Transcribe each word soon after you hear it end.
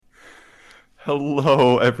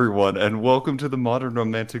Hello, everyone, and welcome to the Modern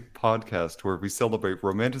Romantic Podcast, where we celebrate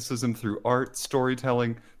romanticism through art,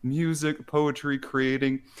 storytelling, music, poetry,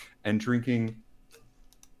 creating, and drinking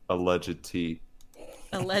alleged tea.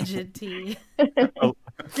 Alleged tea.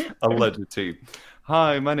 Alleged tea.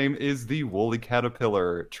 Hi, my name is the Woolly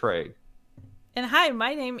Caterpillar, Trey. And hi,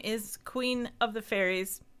 my name is Queen of the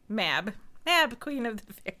Fairies, Mab. Mab, Queen of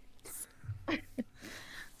the Fairies.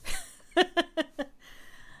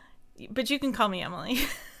 But you can call me Emily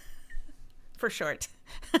for short.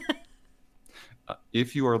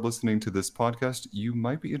 If you are listening to this podcast, you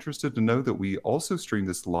might be interested to know that we also stream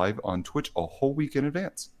this live on Twitch a whole week in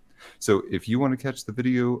advance. So if you want to catch the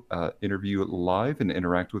video interview live and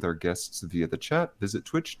interact with our guests via the chat, visit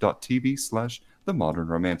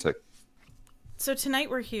twitch.tv/themodernromantic. So tonight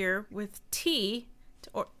we're here with T,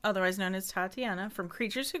 or otherwise known as Tatiana, from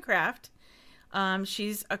Creatures Who Craft.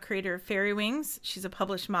 She's a creator of Fairy Wings. She's a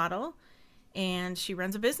published model, and she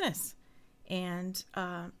runs a business. And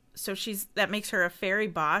so that makes her a fairy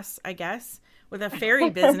boss, I guess, with a fairy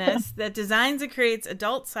business that designs and creates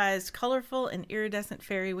adult-sized, colorful, and iridescent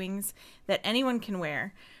fairy wings that anyone can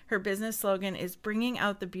wear. Her business slogan is "Bringing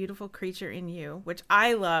out the beautiful creature in you," which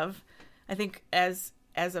I love. I think as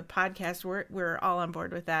a podcast, we're all on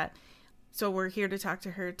board with that. So we're here to talk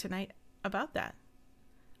to her tonight about that.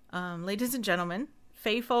 Ladies and gentlemen,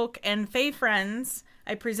 fae folk and fae friends,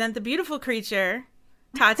 I present the beautiful creature,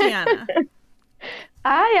 Tatiana.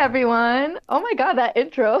 Hi, everyone. Oh my God, that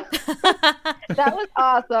intro. That was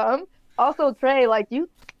awesome. Also, Trey, like you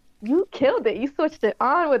killed it. You switched it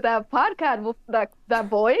on with that podcast, that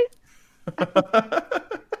voice.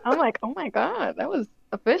 I'm like, oh my God, that was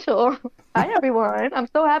official. Hi, everyone. I'm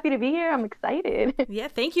so happy to be here. I'm excited. Yeah,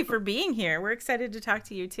 thank you for being here. We're excited to talk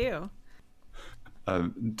to you too.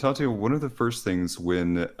 Tatiana, one of the first things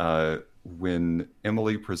when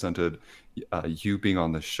Emily presented you being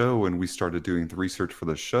on the show and we started doing the research for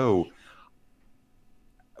the show,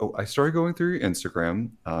 I started going through your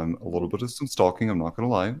Instagram, a little bit of some stalking, I'm not going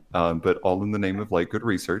to lie, but all in the name of like good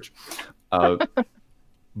research.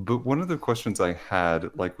 But one of the questions I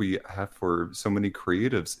had, like we have for so many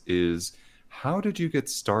creatives, is how did you get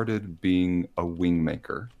started being a wing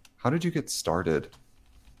maker? How did you get started?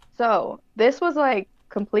 So this was like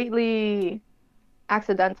completely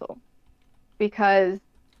accidental because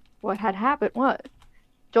what had happened was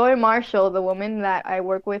Joy Marshall, the woman that I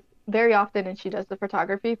work with very often, and she does the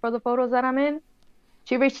photography for the photos that I'm in,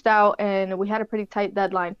 she reached out and we had a pretty tight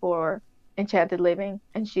deadline for Enchanted Living.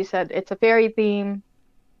 And she said, it's a fairy theme.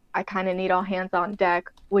 I kind of need all hands on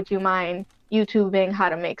deck. Would you mind YouTubing how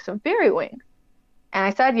to make some fairy wings? And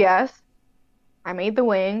I said yes. I made the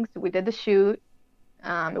wings. We did the shoot.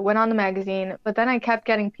 It went on the magazine, but then I kept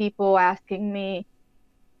getting people asking me,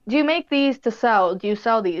 do you make these to sell? Do you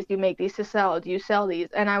sell these? Do you make these to sell? Do you sell these?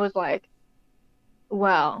 And I was like,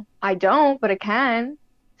 well, I don't, but I can.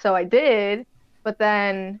 So I did. But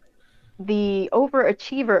then the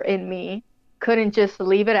overachiever in me couldn't just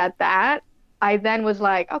leave it at that. I then was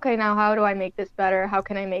like, okay, now how do I make this better? How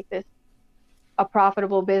can I make this a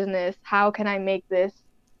profitable business? How can I make this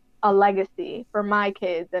a legacy for my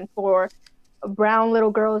kids and for brown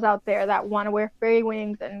little girls out there that want to wear fairy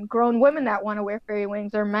wings, and grown women that want to wear fairy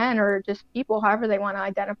wings, or men, or just people, however they want to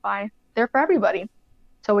identify. They're for everybody.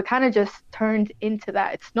 So it kind of just turned into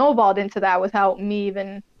that. It snowballed into that without me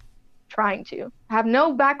even trying to. I have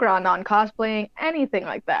no background on cosplaying, anything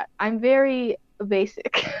like that. I'm very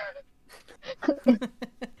basic.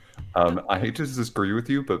 I hate to disagree with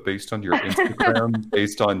you, but based on your Instagram,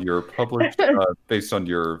 based on your published, based on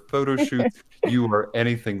your photo shoots, you are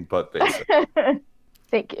anything but basic.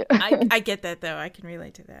 Thank you. I get that though. I can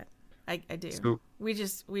relate to that. I do. So, We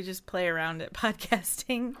just play around at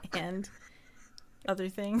podcasting and other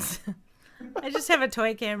things. I just have a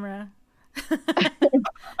toy camera.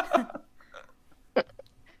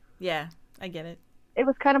 Yeah, I get it. It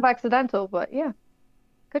was kind of accidental, but yeah,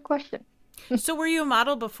 good question. So were you a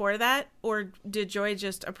model before that, or did Joy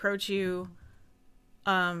just approach you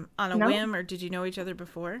on a No. whim, or did you know each other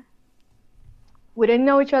before? We didn't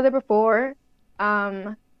know each other before.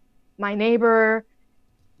 My neighbor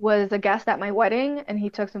was a guest at my wedding, and he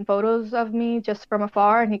took some photos of me just from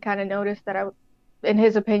afar, and he kind of noticed that in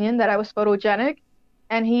his opinion, that I was photogenic,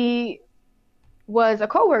 and he was a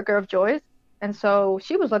coworker of Joy's, and so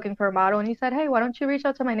she was looking for a model, and he said, hey, why don't you reach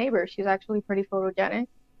out to my neighbor? She's actually pretty photogenic.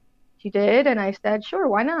 She did, and I said, sure,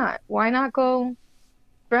 why not? Why not go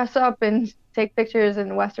dress up and take pictures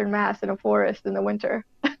in Western Mass in a forest in the winter?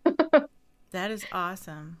 That is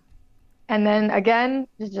awesome. And then again,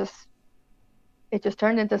 it just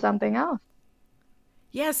turned into something else.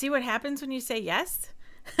 Yeah, see what happens when you say yes?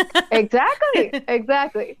 Exactly.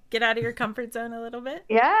 Exactly. Get out of your comfort zone a little bit.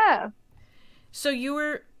 Yeah. So you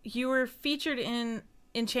were featured in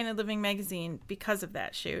Enchanted Living magazine because of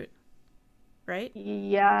that shoot, right?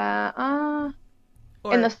 Yeah. In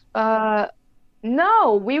Or the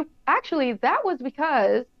no, we actually that was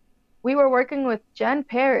because we were working with Jen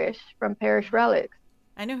Parrish from Parrish Relics.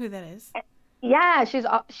 I know who that is. Yeah, she's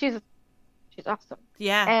awesome.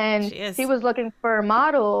 Yeah, And she she is. was looking for a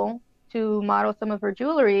model to model some of her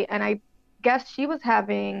jewelry, and I guess she was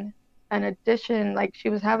having an edition, like she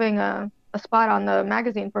was having a spot on the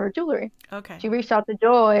magazine for her jewelry. Okay. She reached out to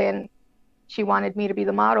Joy and she wanted me to be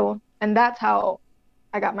the model, and that's how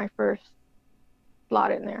I got my first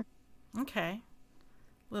slot in there. Okay.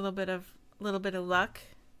 Little bit of luck.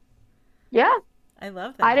 Yeah, I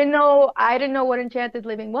love that. I didn't know what Enchanted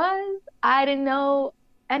Living was. I didn't know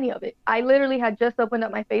any of it. I literally had just opened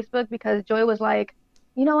up my Facebook because Joy was like,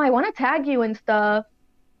 I want to tag you and stuff.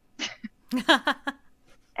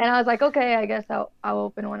 And I was like, okay, I guess I'll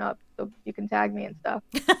open one up so you can tag me and stuff.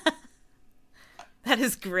 That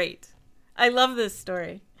is great. I love this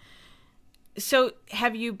story. So,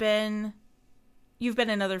 you've been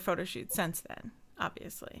in other photo shoots since then,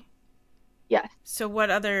 obviously. Yes. So what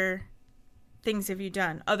other things have you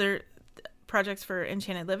done? Other projects for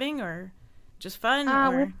Enchanted Living or just fun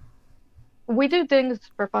or We do things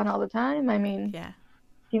for fun all the time. I mean, yeah.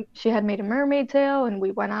 she had made a mermaid tail, and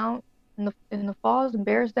we went out in the falls in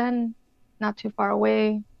Bears Den, not too far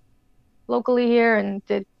away, locally here, and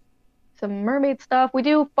did some mermaid stuff. We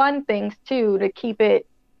do fun things too to keep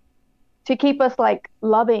us like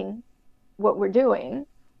loving what we're doing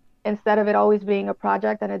instead of it always being a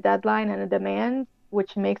project and a deadline and a demand,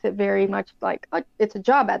 which makes it very much like it's a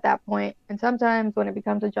job at that point. And sometimes when it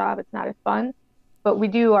becomes a job, it's not as fun. But we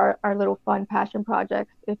do our little fun passion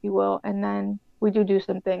projects, if you will, and then we do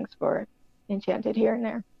some things for Enchanted here and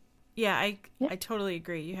there. Yeah, Yeah. I totally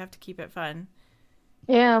agree. You have to keep it fun.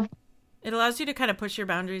 Yeah, It allows you to kind of push your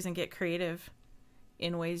boundaries and get creative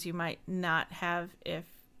in ways you might not have if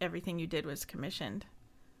everything you did was commissioned.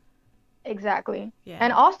 exactly. Yeah.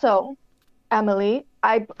 And also, Emily,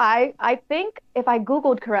 I think if I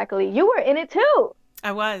Googled correctly, you were in it too.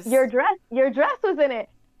 I was. Your dress was in it.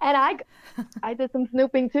 And I did some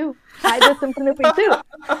snooping too. I did some snooping too.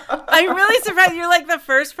 I'm really surprised you're like the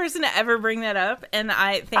first person to ever bring that up, and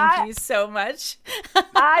I thank you so much.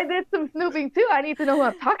 I did some snooping too. I need to know who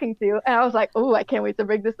I'm talking to. And I was like, oh, I can't wait to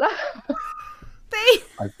bring this up.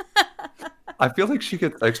 I, I feel like she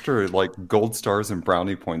gets extra like gold stars and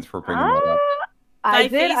brownie points for bringing Ah, that up. I My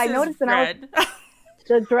did. face I is noticed, and red.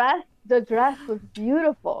 the dress was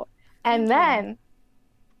beautiful. And Thank then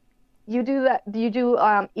you do that. You do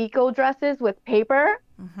eco dresses with paper.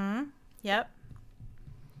 Mm-hmm. Yep.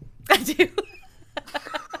 I do.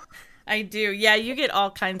 I do. Yeah, you get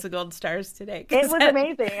all kinds of gold stars today. It was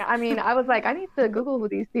amazing. I mean, I was like, I need to Google who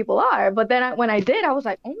these people are. But then when I did, I was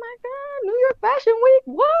like, oh my God, New York Fashion Week,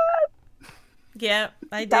 what? Yeah,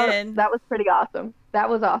 I did. That was pretty awesome. That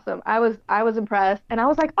was awesome. I was impressed, and I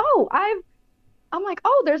was like, oh, I'm like,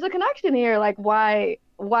 oh, there's a connection here. Like, why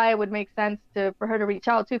it would make sense for her to reach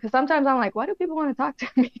out too? Because sometimes I'm like, why do people want to talk to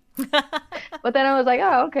me? But then I was like,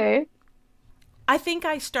 oh, okay. I think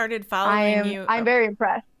I started following you. I'm very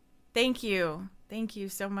impressed. Thank you. Thank you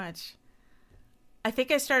so much. I think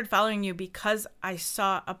I started following you because I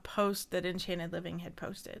saw a post that Enchanted Living had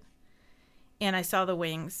posted. And I saw the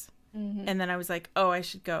wings. Mm-hmm. And then I was like, oh, I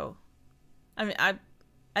should go. I mean,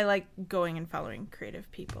 I like going and following creative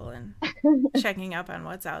people and checking up on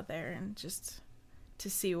what's out there and just to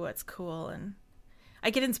see what's cool. And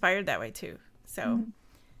I get inspired that way too. So,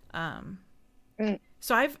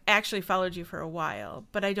 so I've actually followed you for a while,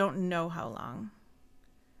 but I don't know how long.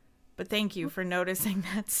 But thank you for noticing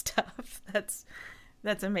that stuff. That's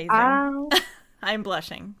amazing. I'm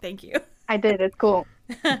blushing. Thank you. I did. It's cool.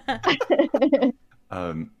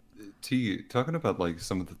 T, talking about like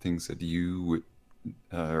some of the things that you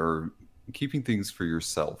are keeping things for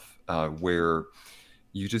yourself, where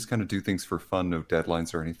you just kind of do things for fun, no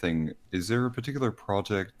deadlines or anything. Is there a particular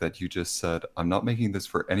project that you just said, I'm not making this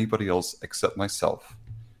for anybody else except myself?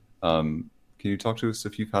 Can you talk to us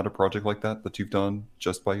if you've had a project like that you've done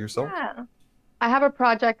just by yourself? Yeah. I have a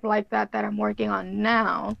project like that I'm working on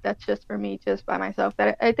now. That's just for me, just by myself.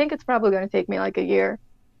 That I think it's probably going to take me like a year,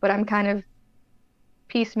 but I'm kind of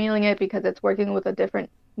piecemealing it because it's working with a different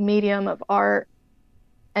medium of art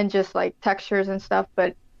and just like textures and stuff.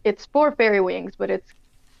 But it's for fairy wings, but it's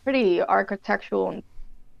pretty architectural and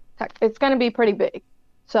it's going to be pretty big.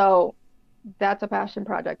 So that's a passion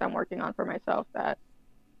project I'm working on for myself that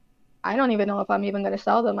I don't even know if I'm even going to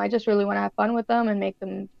sell them. I just really want to have fun with them and make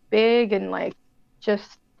them big and like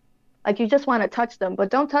just Like you just want to touch them, but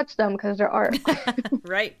don't touch them because they're art.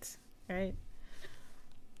 Right. Right.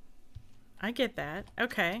 I get that.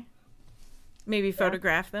 Okay. Maybe Yeah.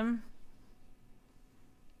 photograph them.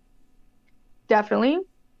 Definitely,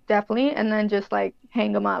 definitely, and then just like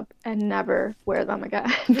hang them up and never wear them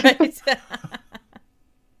again. Right.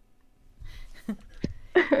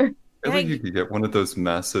 I feel Yeah. like you could get one of those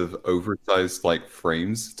massive, oversized like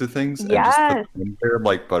frames to things and just put Yes, them in there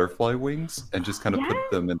like butterfly wings and just kind of put yes,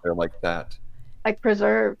 them in there like that. like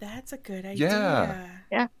preserved. That's a good Yeah. idea.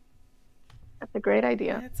 Yeah, that's a great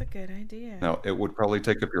idea. That's a good idea. Now, it would probably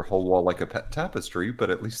take up your whole wall like a pet tapestry, but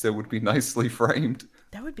at least it would be nicely framed.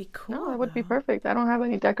 That would be No, cool, that would be though. perfect. I don't have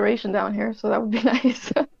any decoration down here, so that would be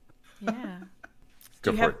nice. Yeah.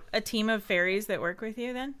 Do Go you for have it. a team of fairies that work with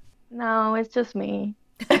you then? No, it's just me.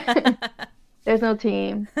 There's no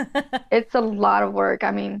team. It's a lot of work.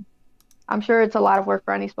 I mean, I'm sure it's a lot of work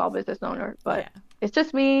for any small business owner, but Yeah. it's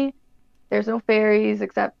just me. There's no fairies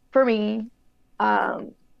except for me.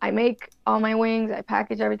 I make all my wings. I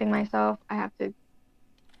package everything myself. I have to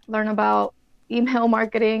learn about email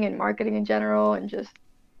marketing and marketing in general, and just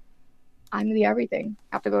I'm the everything.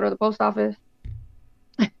 Have to go to the post office.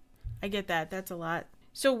 I get that. That's a lot.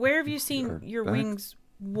 So, where have you We seen are your back. wings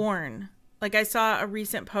worn? Like, I saw a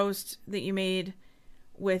recent post that you made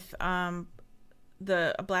with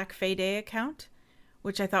the a Black Fay Day account,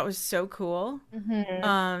 which I thought was so cool.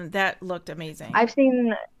 Hmm. That looked amazing. I've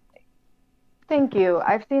seen, thank you.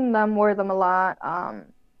 I've seen them wear them a lot.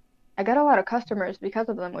 I got a lot of customers because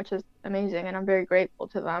of them, which is amazing, and I'm very grateful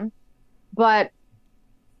to them. But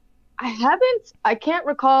I can't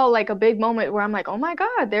recall like a big moment where I'm like, oh my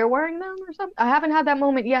God, they're wearing them or something. I haven't had that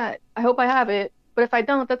moment yet. I hope I have it. But if I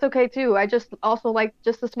don't, that's okay too. I just also like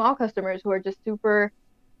just the small customers who are just super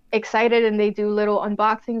excited and they do little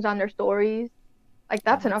unboxings on their stories. Like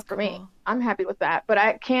Oh, that's that's enough for me. cool. I'm happy with that. But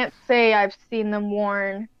I can't say I've seen them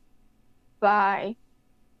worn by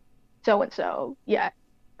so and so yet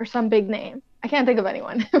or some big name. I can't think of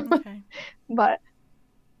anyone. Okay. But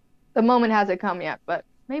the moment hasn't come yet, but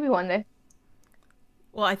maybe one day.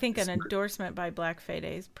 Well, I think an Is endorsement by Black Fay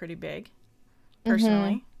Day is pretty big, Hmm.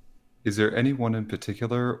 personally. is there anyone in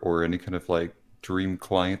particular or any kind of like dream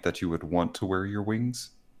client that you would want to wear your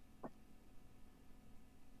wings?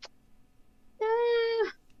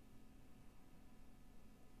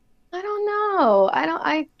 I don't know.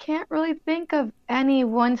 I can't really think of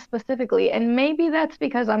anyone specifically. And maybe that's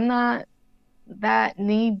because I'm not that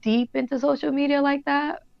knee deep into social media like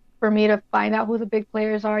that for me to find out who the big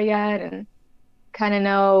players are yet and kind of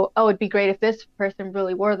know, oh, it'd be great if this person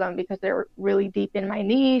really wore them because they're really deep in my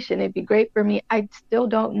niche and it'd be great for me. I still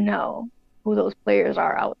don't know who those players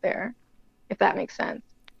are out there, if that makes sense.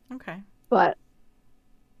 Okay. But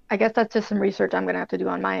I guess that's just some research I'm gonna have to do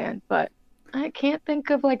on my end. But I can't think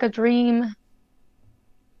of like a dream.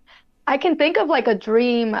 I can think of like a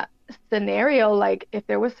dream scenario, like if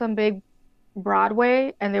there was some big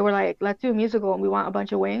Broadway and they were like, let's do a musical and we want a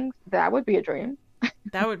bunch of wings, that would be a dream.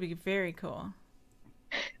 That would be very cool.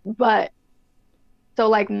 But so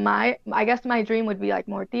like I guess my dream would be like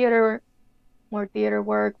more theater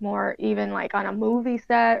work, more even like on a movie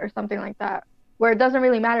set or something like that, where it doesn't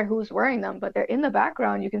really matter who's wearing them, but they're in the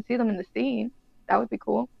background. You can see them in the scene. That would be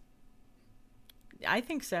cool. I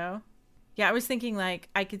think so. Yeah, I was thinking like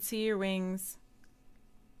I could see your wings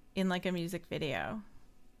in like a music video.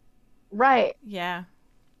 Right. Yeah,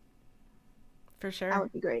 for That sure.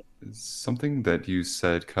 would be great. Something that you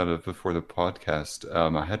said kind of before the podcast,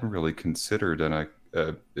 I hadn't really considered, and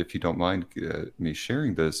if you don't mind me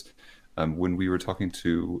sharing this, when we were talking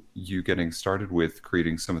to you getting started with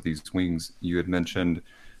creating some of these wings, you had mentioned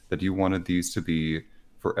that you wanted these to be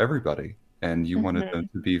for everybody, and you wanted them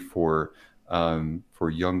Hmm. to be for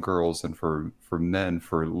young girls and for men,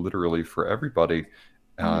 for literally for everybody.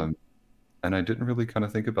 Hmm. Um, and I didn't really kind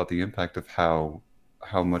of think about the impact of how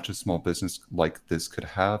much a small business like this could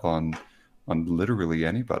have on literally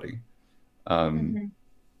anybody. Um, Hmm.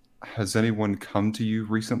 has anyone come to you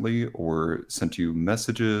recently or sent you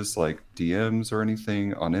messages like DMs or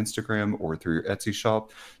anything on Instagram or through your Etsy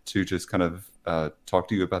shop to just kind of talk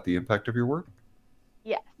to you about the impact of your work?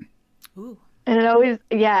 Yeah. Ooh. And it always,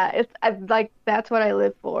 yeah, like that's what I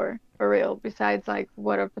live for real, besides like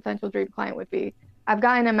what a potential dream client would be. I've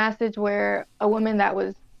gotten a message where a woman that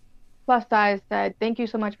was plus size said, thank you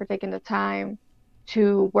so much for taking the time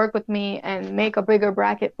to work with me and make a bigger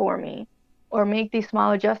bracket for me or make these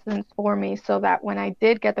small adjustments for me so that when I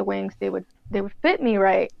did get the wings, they would fit me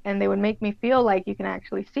right and they would make me feel like you can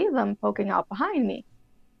actually see them poking out behind me.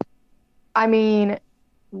 I mean,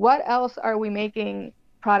 what else are we making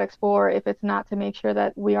products for if it's not to make sure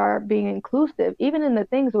that we are being inclusive, even in the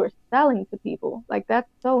things we're selling to people? Like, that's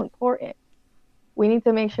so important. We need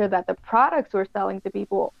to make sure that the products we're selling to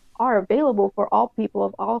people are available for all people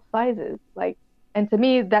of all sizes. Like, and to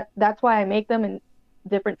me, that's why I make them in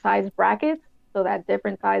different size brackets so that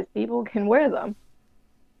different size people can wear them.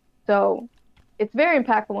 So it's very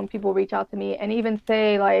impactful when people reach out to me and even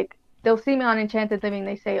say, like, they'll see me on Enchanted Living,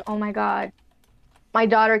 they say, "Oh my God, my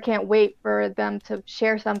daughter can't wait for them to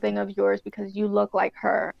share something of yours because you look like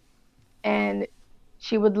her. And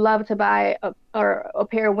she would love to buy a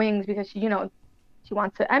pair of wings because she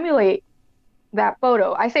wants to emulate that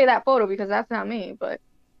photo." I say that photo because that's not me, but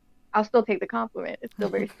I'll still take the compliment. It's still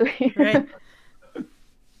very sweet. Right.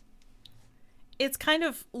 It's kind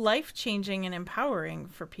of life-changing and empowering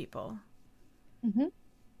for people,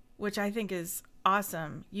 which I think is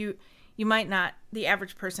awesome. You might not, the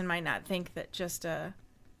average person might not think that just a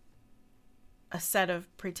set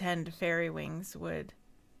of pretend fairy wings would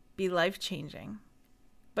be life-changing,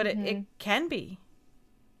 but it can be.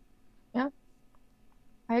 Yeah,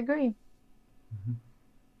 I agree.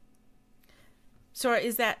 So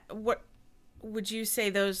is that, what would you say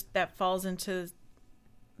that falls into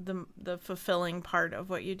the fulfilling part of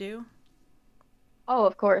what you do? Oh,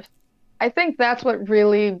 of course. I think that's what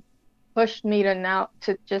really pushed me to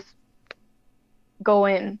just go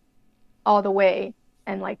in all the way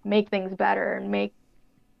and like make things better and make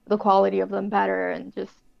the quality of them better and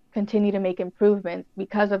just continue to make improvements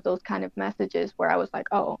because of those kind of messages where I was like,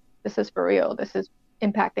 oh, this is for real. This is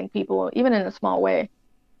impacting people, even in a small way.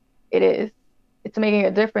 It is. It's making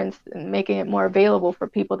a difference and making it more available for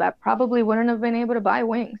people that probably wouldn't have been able to buy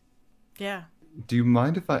wings. Yeah. Do you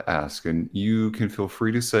mind if I ask, and you can feel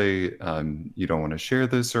free to say you don't want to share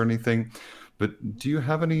this or anything, but do you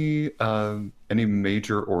have any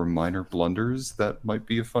major or minor blunders that might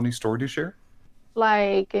be a funny story to share?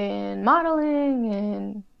 Like in modeling,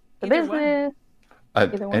 in the Either business,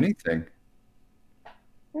 either one. Anything.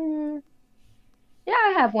 Mm, yeah,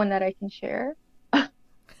 I have one that I can share.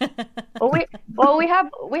 Well, we have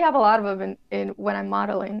a lot of them in when I'm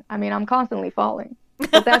modeling. I mean, I'm constantly falling,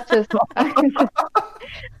 but that's just I'm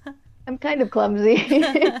kind of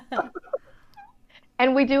clumsy.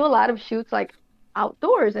 And we do a lot of shoots like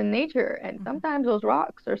outdoors in nature, and sometimes those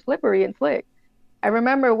rocks are slippery and slick. I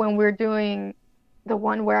remember when we were doing the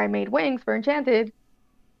one where I made wings for Enchanted,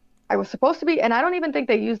 I was supposed to be, and I don't even think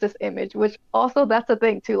they use this image, which also that's the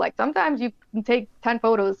thing too. Like sometimes you can take 10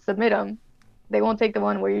 photos, submit them. They won't take the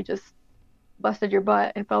one where you just busted your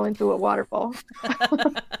butt and fell into a waterfall. Is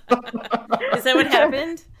that what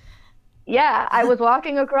happened? Yeah, I was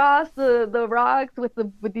walking across the rocks with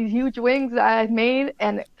these huge wings that I had made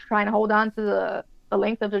and trying to hold on to the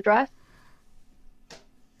length of the dress.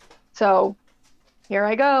 So here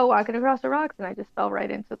I go walking across the rocks and I just fell right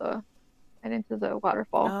into the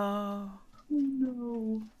waterfall. Oh.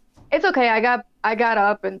 No. It's okay. I got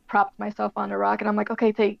up and propped myself on the rock and I'm like,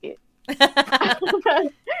 okay, take it.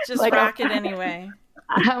 Just like, rock it anyway.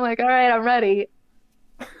 I'm like, all right, I'm ready.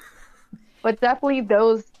 But definitely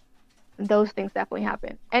those things definitely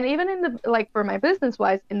happen. And even in the, like for my business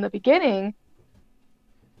wise, in the beginning,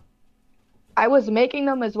 I was making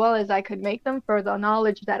them as well as I could make them for the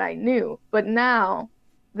knowledge that I knew. But now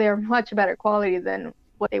they're much better quality than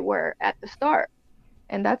what they were at the start.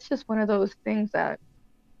 And that's just one of those things that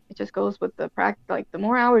it just goes with the practice. Like the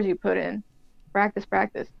more hours you put in, practice,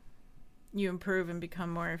 you improve and become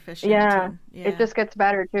more efficient. Yeah, Yeah. it just gets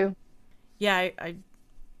better too. Yeah, I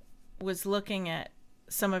was looking at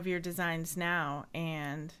some of your designs now,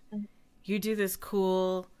 and you do this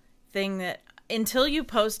cool thing that until you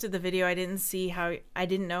posted the video, I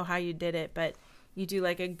didn't know how you did it, but you do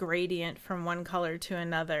like a gradient from one color to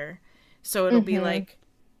another. So it'll be like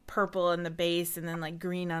purple in the base and then like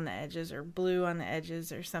green on the edges or blue on the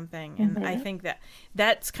edges or something. And I think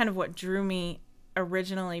that's kind of what drew me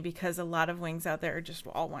originally, because a lot of wings out there are just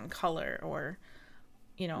all one color or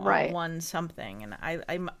all one something, and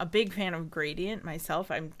I'm a big fan of gradient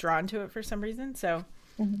myself. I'm drawn to it for some reason, so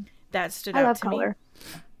that stood out to color. Me.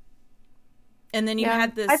 And then you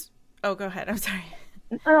had this oh, go ahead, I'm sorry.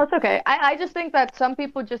 No, it's okay. I just think that some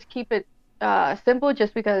people just keep it simple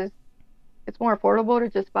just because it's more affordable to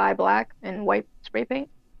just buy black and white spray paint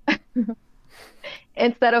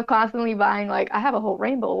instead of constantly buying, like, I have a whole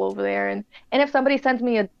rainbow over there. And if somebody sends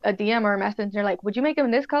me a DM or a message and they're like, would you make it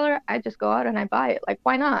in this color? I just go out and I buy it. Like,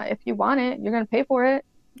 why not? If you want it, you're going to pay for it.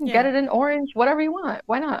 You can get it in orange, whatever you want.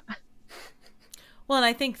 Why not? Well, and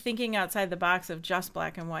I think thinking outside the box of just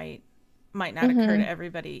black and white might not occur to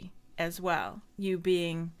everybody as well. You've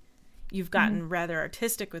gotten rather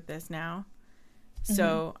artistic with this now. Hmm.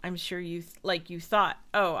 So I'm sure you thought,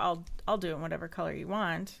 oh, I'll do it in whatever color you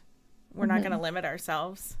want. We're not going to Hmm. limit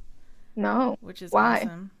ourselves, No. which is Why?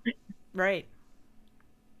 awesome. Right.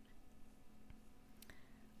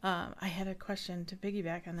 I had a question to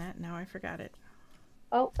piggyback on that. Now I forgot it.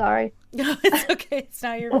 Oh, sorry. No, it's okay. It's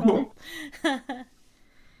not your fault.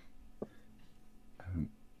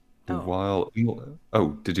 Oh, While oh,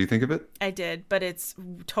 did you think of it? I did, but it's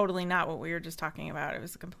totally not what we were just talking about. It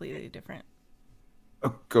was completely different.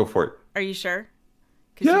 Oh, go for it. Are you sure?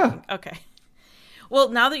 Because you Yeah. can. Okay. Well,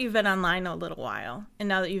 now that you've been online a little while, and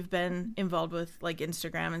now that you've been involved with like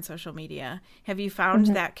Instagram and social media, have you found Hmm.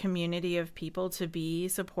 that community of people to be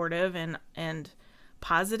supportive and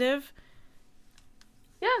positive?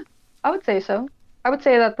 Yeah, I would say so. I would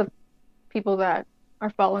say that the people that are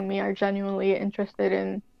following me are genuinely interested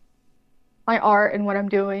in my art and what I'm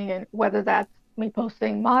doing, and whether that's me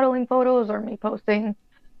posting modeling photos or me posting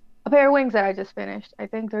a pair of wings that I just finished. I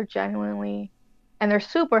think they're genuinely, and they're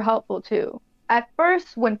super helpful too. At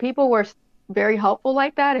first, when people were very helpful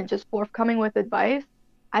like that and just forthcoming with advice,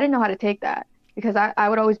 I didn't know how to take that because I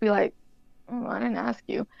would always be like, oh, I didn't ask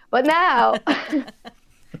you. But now,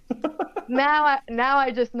 now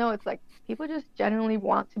I just know it's like people just genuinely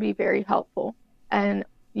want to be very helpful. And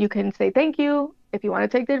you can say thank you. If you want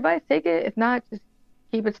to take the advice, take it. If not, just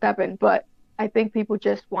keep it stepping. But I think people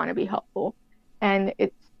just want to be helpful. And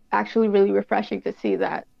it's actually really refreshing to see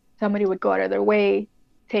that somebody would go out of their way,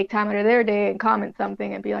 take time out of their day and comment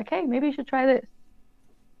something and be like, hey, maybe you should try this.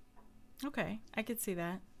 Okay, I could see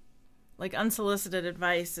that. Like unsolicited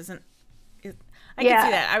advice isn't. It, I could see Yeah,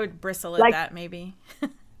 that. I would bristle at like that maybe.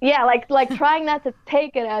 yeah, like trying not to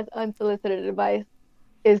take it as unsolicited advice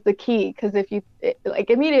is the key because if you like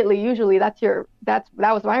immediately usually that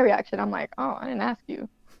was my reaction. I'm like, oh, I didn't ask you.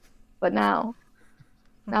 But now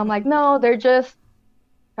I'm like, no, they're just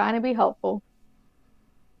trying to be helpful.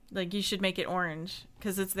 Like you should make it orange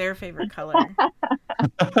because it's their favorite color.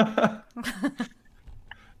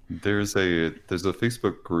 There's a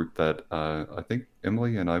Facebook group that I think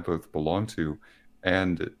Emily and I both belong to,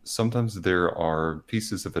 and sometimes there are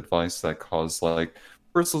pieces of advice that cause like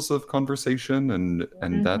bristles of conversation and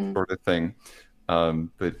that Hmm. sort of thing.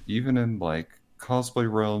 But even in like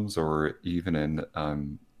cosplay realms or even in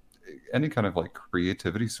any kind of like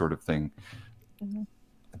creativity sort of thing, Hmm.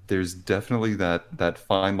 there's definitely that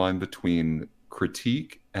fine line between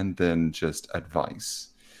critique and then just advice.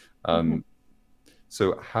 Hmm. Um,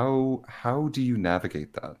 so how do you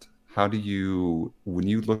navigate that? How do you, when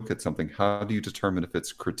you look at something, how do you determine if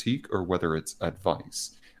it's critique or whether it's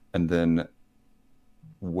advice? And then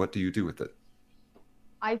what do you do with it?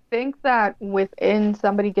 I think that within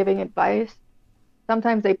somebody giving advice,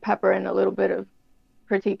 sometimes they pepper in a little bit of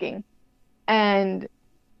critiquing. And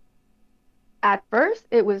at first,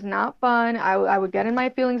 it was not fun. I would get in my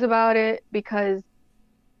feelings about it because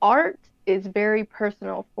art is very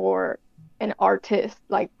personal for an artist.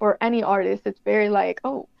 Like for any artist, it's very like,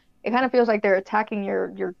 oh, it kind of feels like they're attacking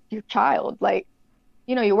your child. Like,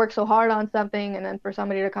 you work so hard on something and then for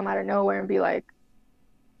somebody to come out of nowhere and be like,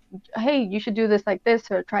 hey, you should do this like this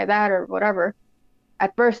or try that or whatever.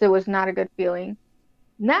 At first, it was not a good feeling.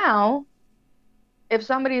 Now, if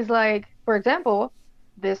somebody's like, for example,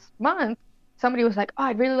 this month, somebody was like, oh,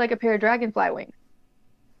 I'd really like a pair of dragonfly wings.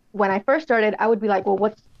 When I first started, I would be like, well,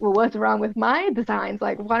 what's wrong with my designs?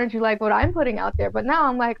 Like, why don't you like what I'm putting out there? But now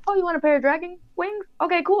I'm like, oh, you want a pair of dragon wings?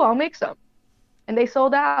 Okay, cool, I'll make some. And they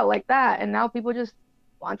sold out like that, and now people just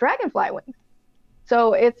want dragonfly wings.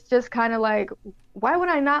 So it's just kind of like, why would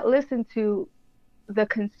I not listen to the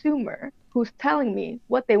consumer who's telling me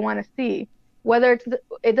what they want to see? Whether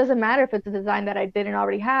it doesn't matter if it's a design that I didn't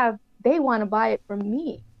already have, they want to buy it from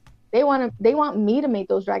me. They want me to make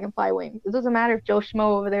those dragonfly wings. It doesn't matter if Joe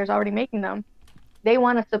Schmo over there is already making them. They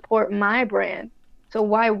want to support my brand. So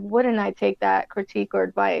why wouldn't I take that critique or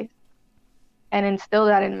advice and instill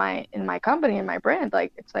that in my company and my brand?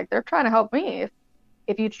 Like it's like they're trying to help me.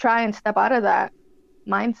 If you try and step out of that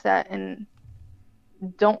mindset and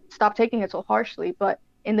don't stop taking it so harshly, but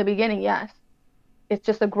in the beginning, yes, it's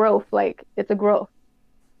just a growth. Like it's a growth.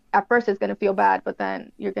 At first, it's gonna feel bad, but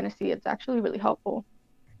then you're gonna see it's actually really helpful.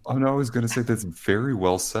 Oh no, I was going to say that's very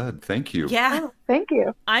well said. Thank you. Yeah, Oh, thank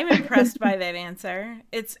you. I'm impressed by that answer.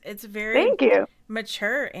 It's very Thank you.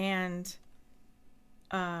 mature and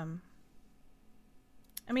um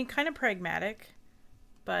I mean kind of pragmatic,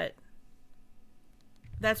 but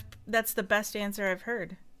that's the best answer I've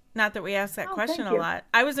heard. Not that we ask that Oh, question thank a you. lot.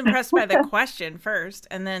 I was impressed by the question first,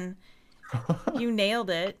 and then you nailed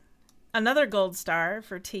it. Another gold star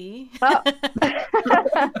for T. Oh.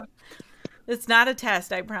 It's not a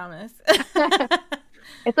test, I promise.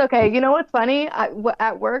 It's okay. You know what's funny?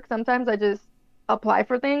 At work, sometimes I just apply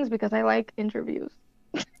for things because I like interviews.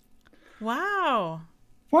 Wow.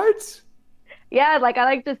 What? Yeah, like I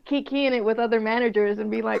like just keying it with other managers and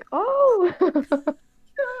be like, oh.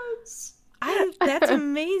 Yes. That's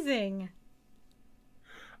amazing.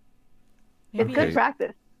 It's Maybe I good Okay.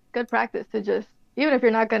 practice. Good practice to just, even if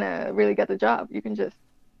you're not gonna really get the job, you can just,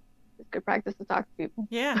 it's good practice to talk to people.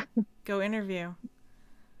 yeah, go interview.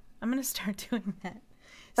 I'm gonna start doing that.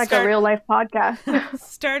 It's like a Start real life podcast.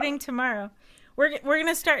 starting tomorrow. We're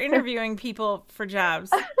gonna start interviewing people for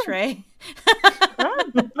jobs, Trey.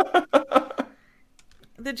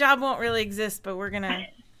 The job won't really exist, but we're gonna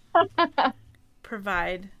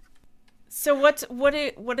provide. So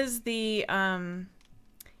what is the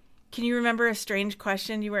can you remember a strange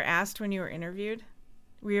question you were asked when you were interviewed?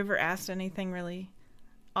 Were you ever asked anything really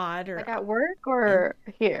odd or Like at work in or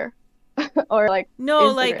here? Or like no,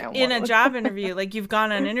 like Instagram? in What a was job interview, like you've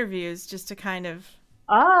gone on interviews just to kind of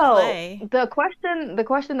Oh, play. the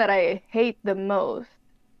question that I hate the most,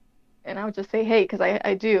 and I would just say hate because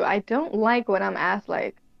I do. I don't like when I'm asked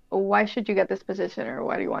like, why should you get this position or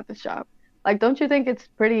why do you want this job? Like, don't you think it's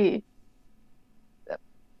pretty,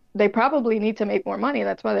 they probably need to make more money.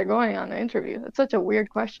 That's why they're going on the interview. It's such a weird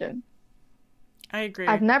question. I agree.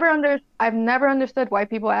 I've never understood why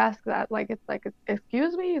people ask that. Like it's like,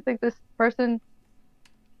 excuse me, you think this person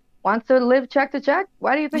wants to live check to check?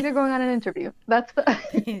 Why do you think they're going on an interview? That's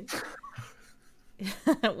the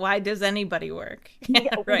Why does anybody work? yeah,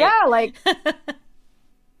 Yeah, right. yeah, like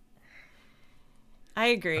I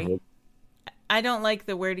agree. Oh, I don't like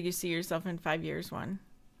the where do you see yourself in 5 years one.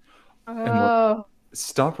 Emily, oh,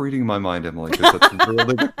 stop reading my mind, Emily, because that's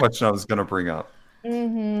really the question I was going to bring up.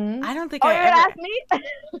 mm-hmm. I don't think Oh, I you're gonna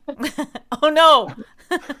ever. ask me? Oh no.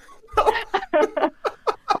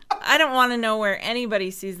 I don't want to know where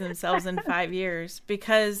anybody sees themselves in 5 years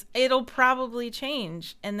because it'll probably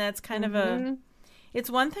change. And that's kind of Hmm. it's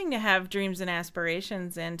one thing to have dreams and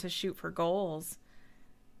aspirations and to shoot for goals.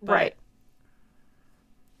 But Right.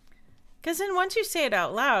 because then once you say it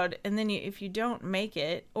out loud and then if you don't make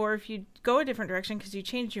it or if you go a different direction because you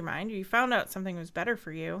changed your mind or you found out something was better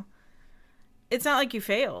for you, it's not like you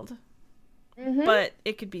failed, Hmm. but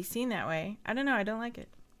it could be seen that way. I don't know. I don't like it.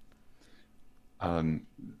 Um,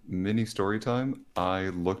 Mini story time. I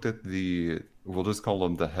looked at we'll just call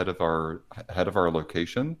him the head of our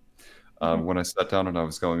location. Hmm. When I sat down and I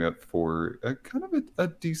was going up for a kind of a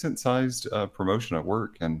decent sized promotion at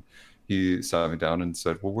work, and he sat me down and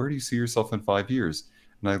said, "Well, where do you see yourself in 5 years?"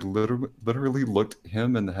 And I literally looked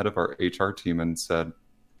him and the head of our HR team and said,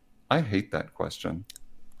 "I hate that question."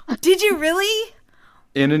 Did you really?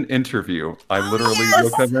 In an interview, I Oh, literally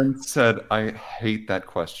looked at yes. him and said, "I hate that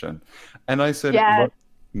question." And I said, Yes. "Look,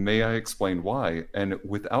 may I explain why?" And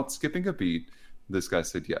without skipping a beat, this guy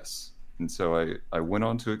said yes. And so I went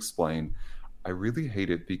on to explain, I really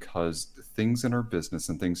hate it because things in our business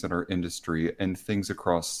and things in our industry and things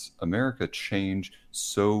across America change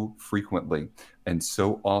so frequently and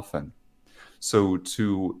so often. So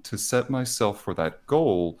to set myself for that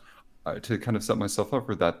goal, to kind of set myself up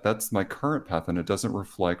for that, that's my current path, and it doesn't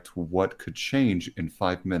reflect what could change in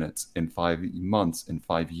 5 minutes, in 5 months, in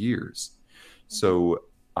 5 years. So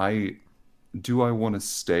I I want to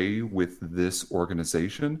stay with this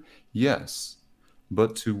organization? Yes.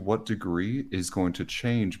 But to what degree is going to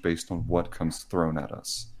change based on what comes thrown at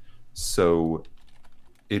us. So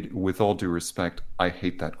with all due respect, I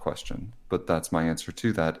hate that question, but that's my answer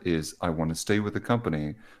to that is I want to stay with the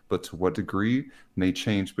company, but to what degree may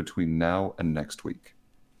change between now and next week.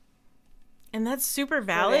 And that's super Good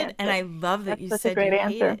valid. And answer. I love that That's you such a said you great hate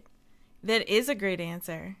answer. it. That is a great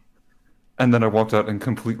answer. And then I walked out and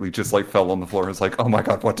completely just like fell on the floor. I was like, oh my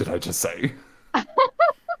God, what did I just say?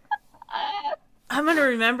 I'm going to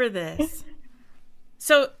remember this.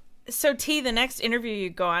 So, so T, the next interview you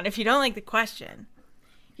go on, if you don't like the question,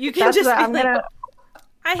 you can That's just what be I'm like, gonna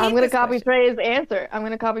I I'm hate gonna this copy question. Trey's answer. I'm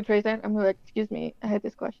gonna copy Trey's answer. I'm gonna be like, excuse me, I had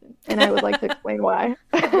this question, and I would like to explain why.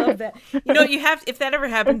 I love that. You know, you have if that ever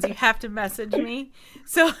happens, you have to message me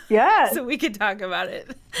so Yes, so we can talk about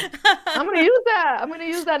it. I'm gonna use that. I'm gonna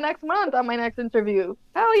use that next month on my next interview.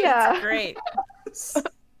 Hell That's yeah. great.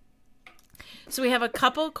 So we have a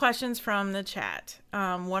couple questions from the chat.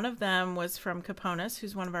 One of them was from Caponis,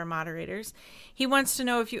 who's one of our moderators. He wants to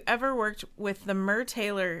know if you ever worked with the Mer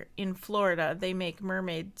Taylor in Florida. They make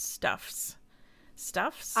mermaid stuffs.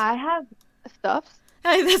 Stuffs? I have stuffs.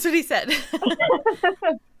 That's what he said.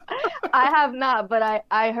 I have not, but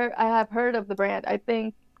I have heard of the brand. I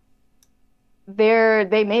think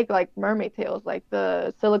they make like mermaid tails, like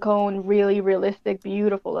the silicone, really realistic,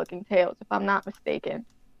 beautiful looking tails, if I'm not mistaken.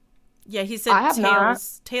 Yeah, he said I have not.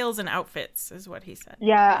 tails and outfits is what he said.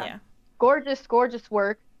 Yeah, Yeah, gorgeous, gorgeous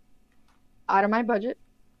work. Out of my budget,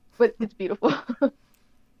 but it's beautiful.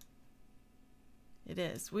 it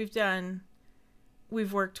is.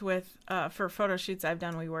 We've worked with, for photo shoots I've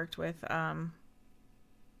done, we worked with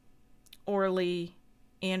Orly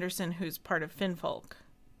Anderson, who's part of Finfolk.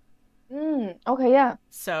 Okay, yeah.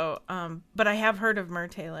 So, but I have heard of Mer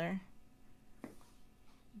Taylor.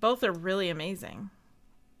 Both are really amazing.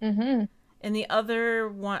 Mm-hmm. And the other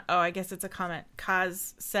one, oh, I guess it's a comment.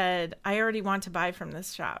 Kaz said, I already want to buy from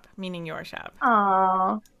this shop, meaning your shop.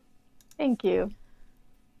 Aw, thank you.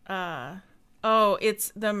 Oh,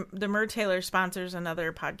 it's the Mer Taylor sponsors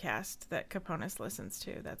another podcast that Caponis listens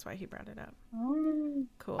to. That's why he brought it up.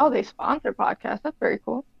 Cool. Oh, they sponsor podcasts. That's very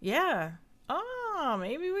cool. Yeah. Oh,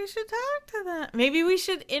 maybe we should talk to them. Maybe we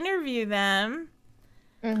should interview them.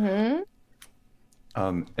 Mm-hmm.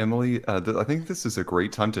 Emily, I think this is a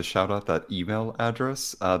great time to shout out that email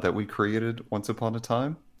address that we created once upon a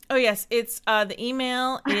time. Oh, yes. It's the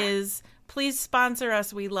email is please sponsor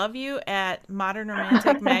us. We love you at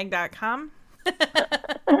modernromanticmag.com.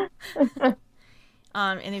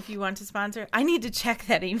 And if you want to sponsor, I need to check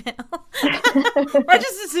that email. I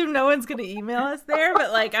just assume no one's going to email us there,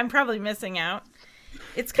 but like I'm probably missing out.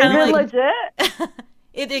 It's kind of like legit.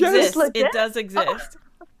 it exists. Legit? It does exist.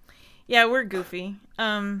 Yeah, we're goofy.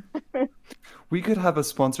 We could have a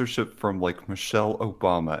sponsorship from like Michelle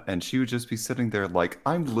Obama, and she would just be sitting there like,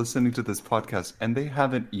 I'm listening to this podcast, and they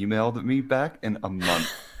haven't emailed me back in a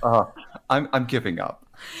month. I'm giving up.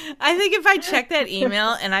 I think if I checked that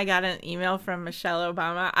email and I got an email from Michelle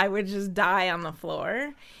Obama, I would just die on the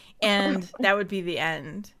floor, and that would be the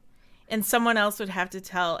end. And someone else would have to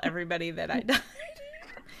tell everybody that I died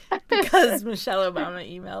because Michelle Obama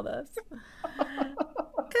emailed us.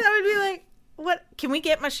 Because I would be like, what? Can we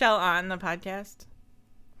get Michelle on the podcast?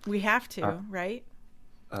 We have to, right?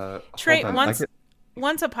 Trey, once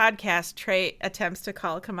a podcast, Trey attempts to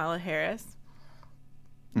call Kamala Harris,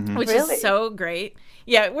 which is so great.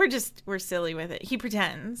 Yeah, we're silly with it. He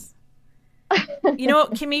pretends. You know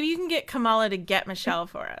what? Maybe you can get Kamala to get Michelle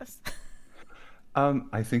for us.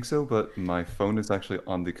 I think so, but my phone is actually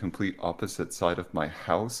on the complete opposite side of my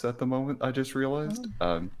house at the moment, I just realized.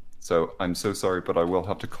 So I'm so sorry, but I will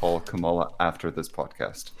have to call Kamala after this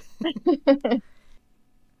podcast.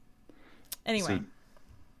 Anyway. So,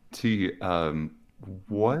 T,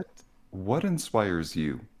 what inspires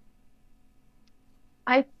you?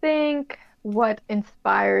 I think what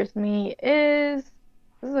inspires me is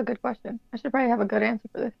this is a good question. I should probably have a good answer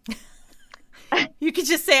for this. You could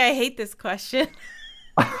just say I hate this question.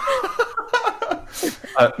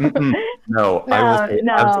 No, I will say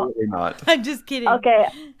no. absolutely not. I'm just kidding. Okay,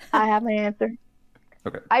 I have my answer.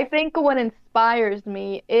 Okay. I think what inspires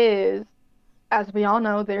me is, as we all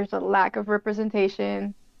know, there's a lack of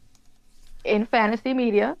representation in fantasy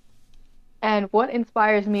media. And what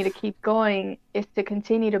inspires me to keep going is to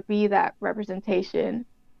continue to be that representation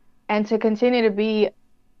and to continue to be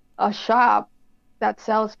a shop that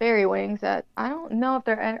sells fairy wings. That I don't know if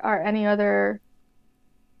there are any other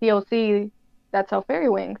POC that sell fairy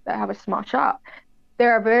wings that have a small shop.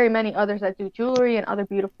 There are very many others that do jewelry and other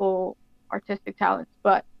beautiful artistic talents,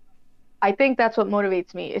 but I think that's what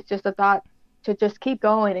motivates me. It's just a thought to just keep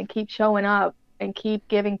going and keep showing up and keep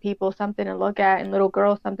giving people something to look at and little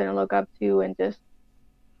girls something to look up to and just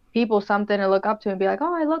people something to look up to and be like,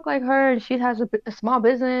 oh, I look like her and she has a small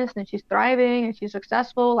business and she's thriving and she's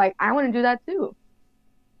successful. Like, I want to do that too.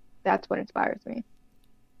 That's what inspires me.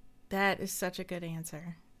 That is such a good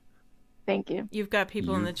answer. Thank you. You've got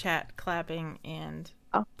people in the chat clapping and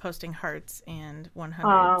posting hearts and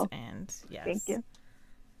 100s and yes. Thank you.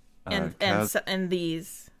 And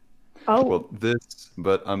these. Oh. Well, this,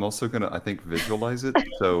 but I'm also going to, I think, visualize it.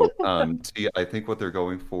 So, T, I think what they're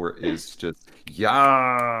going for is just,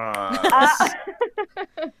 yes!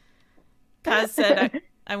 Kaz said,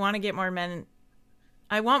 I want to get more men.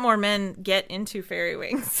 I want more men get into fairy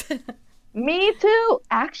wings. Me too.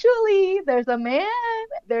 Actually, there's a man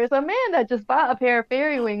that just bought a pair of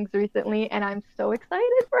fairy wings recently, and I'm so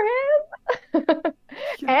excited for him.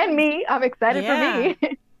 And me. I'm excited for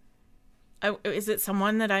me. Is it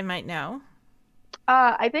someone that I might know?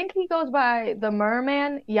 I think he goes by the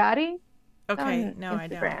Merman Yachty. Okay, no,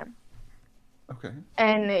 Instagram. I don't. Okay.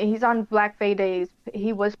 And he's on Black Fae Days.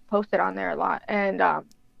 He was posted on there a lot. And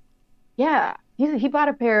yeah, he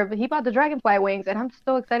bought the dragonfly wings, and I'm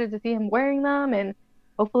so excited to see him wearing them, and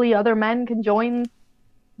hopefully other men can join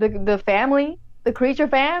the family, the creature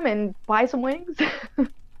fam, and buy some wings.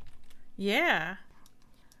 Yeah.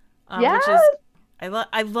 Yes.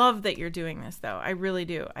 I love that you're doing this, though. I really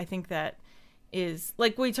do. I think that is,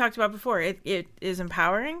 like we talked about before, it is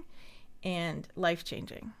empowering and life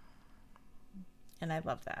changing. And I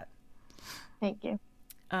love that. Thank you.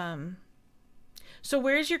 So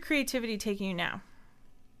where's your creativity taking you now?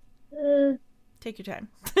 Take your time.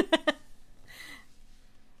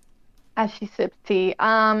 As she sips tea.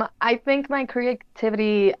 I think my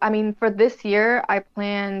creativity, I mean, for this year, I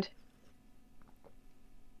planned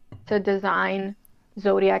to design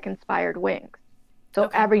zodiac inspired wings. So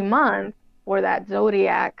Okay. every month for that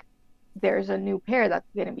zodiac, there's a new pair that's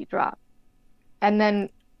going to be dropped. And then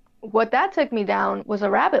what that took me down was a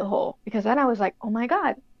rabbit hole because then I was like, oh my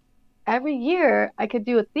God, every year I could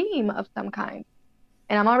do a theme of some kind.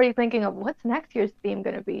 And I'm already thinking of what's next year's theme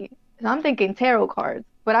going to be. So I'm thinking tarot cards,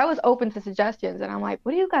 but I was open to suggestions and I'm like,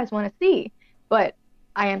 what do you guys want to see? But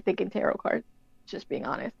I am thinking tarot cards, just being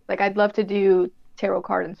honest. Like I'd love to do tarot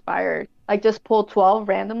card inspired, like just pull 12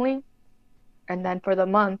 randomly and then for the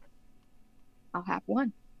month, I'll have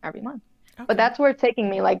one every month. But Okay. that's where it's taking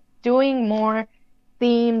me, like doing more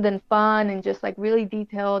themed and fun and just like really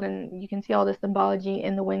detailed and you can see all the symbology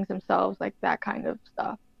in the wings themselves, like that kind of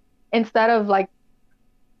stuff. Instead of like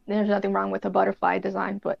there's nothing wrong with a butterfly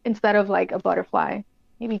design, but instead of like a butterfly,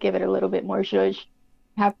 maybe give it a little bit more zhuzh,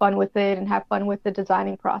 have fun with it and have fun with the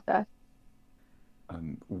designing process.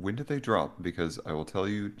 When did they drop? Because I will tell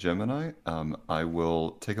you, Gemini, I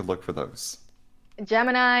will take a look for those.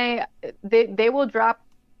 Gemini, they will drop.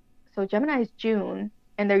 So Gemini is June,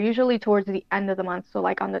 and they're usually towards the end of the month. So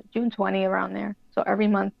like on the June 20 around there. So every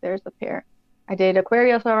month there's a pair. I did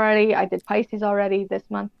Aquarius already. I did Pisces already. This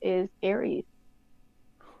month is Aries.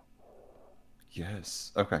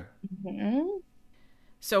 Yes. Okay. Hmm.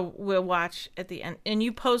 So we'll watch at the end. And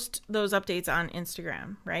you post those updates on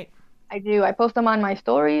Instagram, right? I do. I post them on my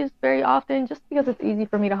stories very often just because it's easy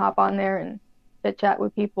for me to hop on there and chit chat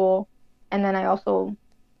with people. And then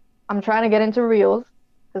I'm trying to get into Reels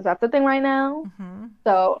because that's the thing right now. Mm-hmm.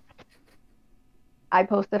 So I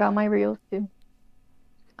post it on my Reels too,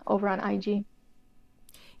 over on IG.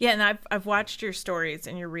 Yeah, and I've watched your stories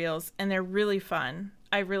and your reels, and they're really fun.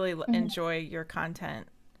 I really Mhm. enjoy your content.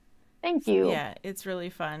 Thank you. Yeah, it's really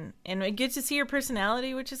fun, and I get to see your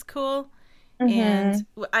personality, which is cool. And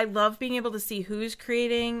Hmm. I love being able to see who's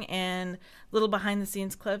creating and little behind the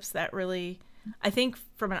scenes clips that really, I think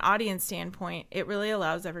from an audience standpoint, it really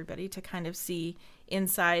allows everybody to kind of see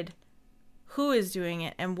inside who is doing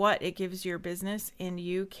it and what it gives your business and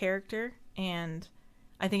you character. And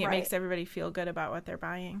I think it Right. makes everybody feel good about what they're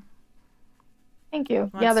buying. Thank you. Yeah,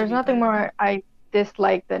 Wants to there's be part nothing of it. more I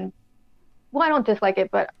dislike than, well, I don't dislike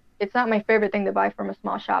it, but it's not my favorite thing to buy from a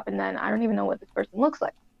small shop, and then I don't even know what this person looks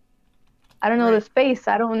like. I don't know the Right. space.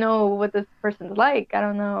 I don't know what this person's like. I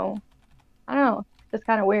don't know. I don't know. It's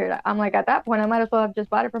kind of weird. I'm like, at that point, I might as well have just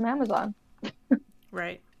bought it from Amazon.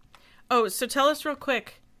 Right. Oh, so tell us real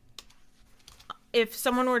quick, if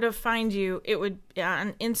someone were to find you, it would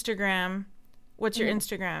on Instagram. What's your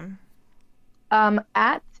Mhm. Instagram?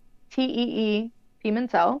 At TEE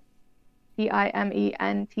Pimentel,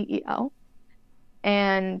 Pimentel,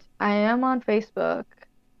 and I am on Facebook,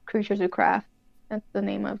 Creatures Who Craft. That's the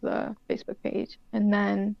name of the Facebook page. And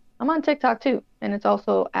then I'm on TikTok too, and it's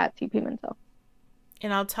also at T Pimentel.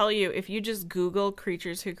 And I'll tell you, if you just Google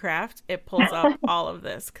creatures who craft, it pulls up all of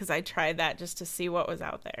this because I tried that just to see what was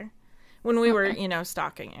out there when we were, Okay.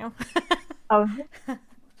 stalking you. Oh,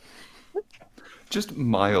 Just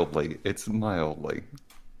mildly. It's mildly.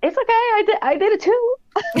 it's okay. I did it too.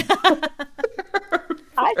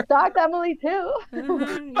 I stalked Emily too.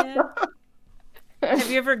 Yeah.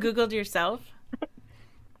 Have you ever Googled yourself?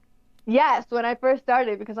 Yes, when I first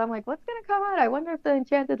started, because I'm like, what's gonna come out? I wonder if the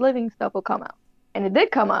Enchanted Living stuff will come out. And it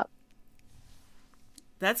did come up.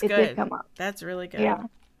 That's It did good. come up. That's really good. Yeah.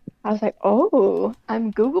 I was like, oh,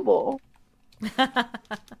 I'm Googleable.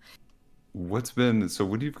 What's been, so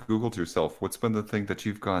when you've Googled yourself, what's been the thing that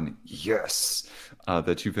you've gone, yes,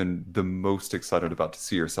 that you've been the most excited about to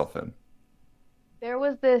see yourself in? There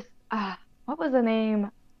was this, what was the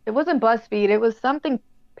name? It wasn't BuzzFeed. It was something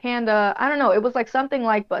Panda. I don't know. It was like something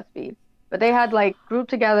like BuzzFeed, but they had like grouped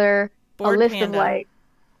together a Board list of Panda. like,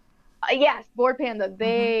 yes, Board Panda. Hmm.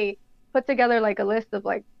 They put together like a list of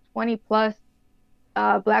like 20 plus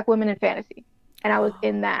Black women in fantasy, and I was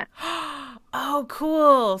in that. Oh,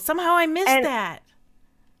 cool. Somehow I missed And that.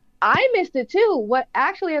 I missed it too. What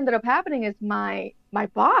actually ended up happening is my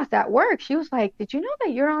boss at work, she was like, "Did you know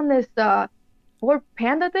that you're on this Board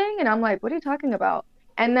Panda thing?" And I'm like, "What are you talking about?"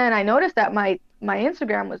 And then I noticed that my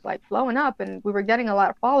Instagram was like blowing up and we were getting a lot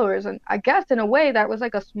of followers. And I guess in a way that was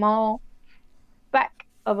like a small speck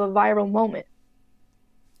of a viral moment.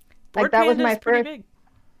 Like Board that was Panda is my pretty first,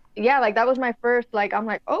 big. yeah, like that was my first, like I'm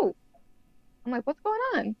like, "Oh, I'm like, what's going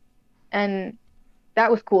on? And that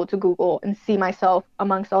was cool to Google and see myself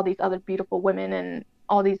amongst all these other beautiful women and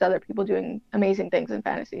all these other people doing amazing things in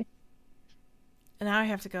fantasy. And now I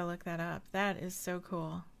have to go look that up. That is so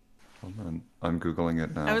cool. Hold on. I'm Googling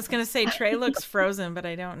it I now. was going to say Trey looks frozen, but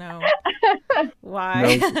I don't know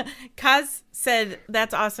why. No, Kaz said,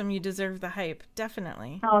 that's awesome. You deserve the hype.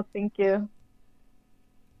 Definitely. Oh, thank you.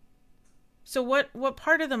 So what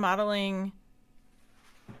part of the modeling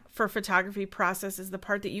for photography process is the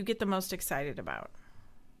part that you get the most excited about?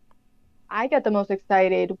 I get the most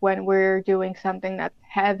excited when we're doing something that's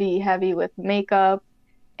heavy, heavy with makeup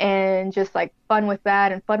and just like fun with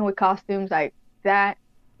that and fun with costumes. Like that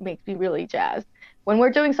makes me really jazzed. When we're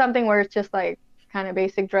doing something where it's just like kind of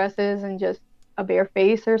basic dresses and just a bare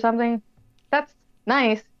face or something, that's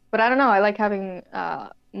nice. But I don't know. I like having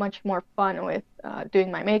much more fun with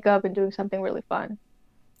doing my makeup and doing something really fun.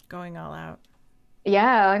 Going all out.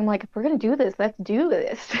 Yeah, I'm like, if we're gonna do this, let's do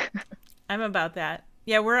this. I'm about that.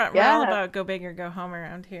 Yeah, we're all Yeah, about go big or go home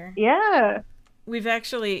around here. yeah. We've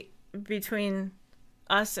actually, between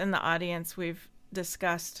us and the audience, we've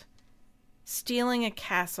discussed stealing a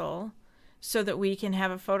castle so that we can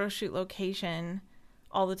have a photo shoot location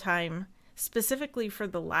all the time, specifically for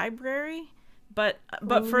the library, but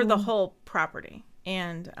for the Ooh, whole property.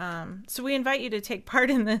 And so we invite you to take part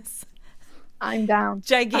in this I'm down.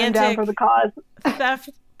 I'm down for the gigantic cause.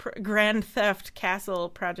 grand theft castle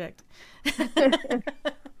project.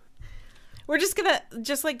 We're just gonna,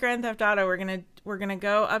 just like Grand Theft Auto, we're gonna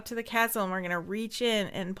go up to the castle and we're gonna reach in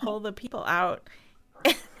and pull the people out.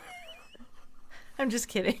 I'm just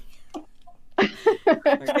kidding.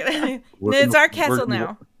 we're It's gonna our we're castle gonna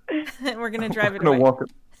now, and we're gonna drive we're it gonna away. walk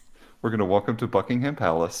we're gonna walk up to Buckingham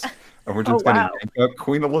Palace, and we're Oh just gonna wow. yank up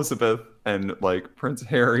Queen Elizabeth and like Prince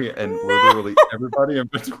Harry and No. literally everybody in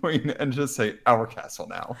between, and just say our castle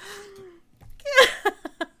now.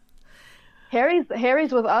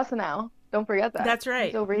 Harry's with us now. Don't forget that. That's He's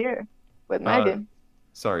right. over here with Uh, Meghan.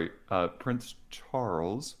 sorry, Prince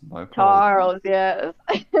Charles. My apologies. Charles, yes.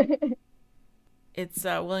 It's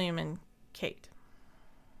William and Kate.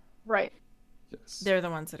 Right. Yes. They're the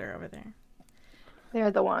ones that are over there.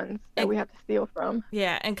 They're the ones that And we have to steal from.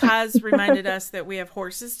 yeah, and Kaz reminded us that we have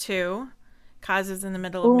horses too. Kaz is in the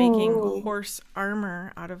middle of making Ooh. horse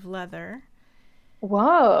armor out of leather.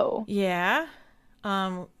 Whoa. Yeah.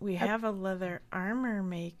 We That's have a leather armorer.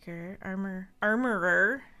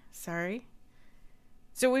 Sorry.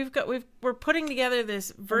 So we're putting together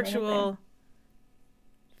this amazing. virtual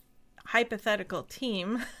hypothetical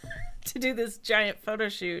team to do this giant photo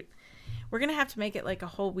shoot. We're gonna have to make it like a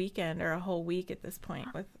whole weekend or a whole week at this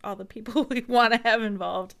point with all the people we want to have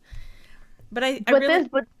involved. But I But really, this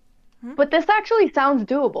but hmm? but this actually sounds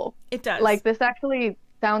doable. It does. Like this actually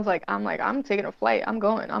sounds like I'm taking a flight. I'm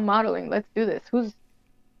going. I'm modeling. Let's do this.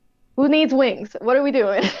 Who needs wings? What are we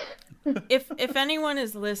doing? If anyone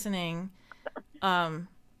is listening,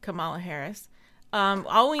 Kamala Harris,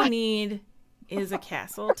 all we need is a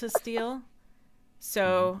castle to steal.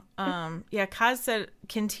 So, yeah, Kaz said,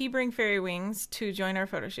 can T bring fairy wings to join our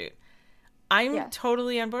photo shoot? I'm Yes,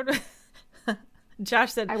 totally on board with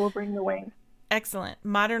Josh said, I will bring the wings. excellent.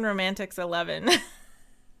 Modern Romantics 11.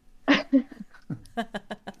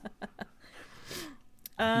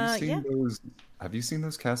 Have you Yeah. seen those? Have you seen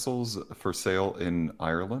those castles for sale in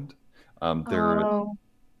Ireland? They're Oh.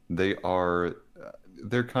 they are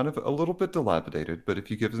they're kind of a little bit dilapidated, but if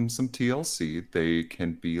you give them some TLC, they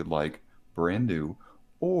can be like brand new,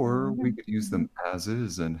 or we Mhm, could use mhm. them as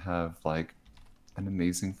is and have like an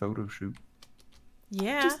amazing photo shoot.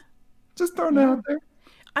 Yeah. Just just throwing it Yeah. out there.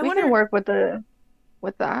 I We can wonder work with that.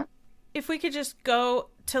 if we could just go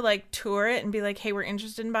to like tour it and be like, hey, we're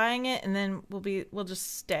interested in buying it, and then we'll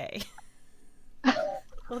just stay.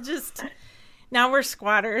 We'll just now we're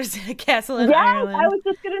squatters at a castle in Yes, I Ireland. was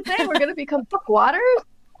just gonna say we're gonna become squatters.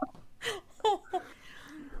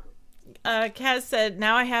 Kaz said,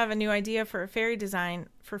 now I have a new idea for fairy design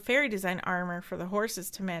armor for the horses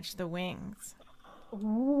to match the wings.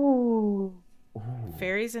 Ooh. Ooh.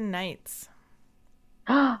 Fairies and knights.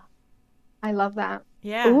 I love that.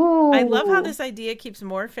 Yeah. I love how Ooh. this idea keeps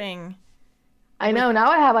morphing I with know. Now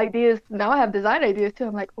I have ideas. Now I have design ideas too.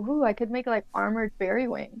 I'm like, ooh, I could make like armored fairy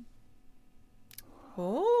wings.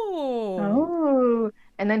 oh. Oh.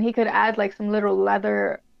 And then he could add like some little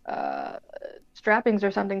leather strappings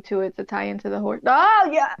or something to it to tie into the horse. Oh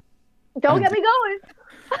yeah. Don't I'm get me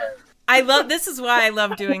going. I love this is why I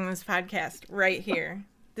love doing this podcast right here.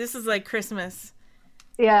 This is like Christmas.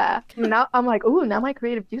 Yeah. Now I'm like, ooh, now my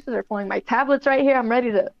creative juices are flowing. My tablet's right here. I'm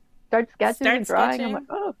ready to start sketching Start and drawing. I'm like, sketching.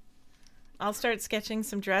 oh, I'll start sketching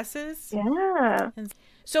some dresses. Yeah. And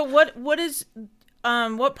so what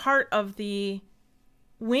part of the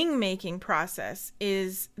wing making process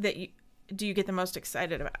is that you do you get the most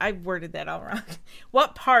excited about? I worded that all wrong.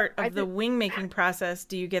 What part I of the just wing making process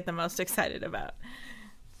do you get the most excited about?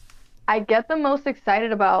 I get the most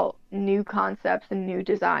excited about new concepts and new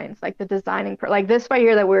designs, like the designing, like this right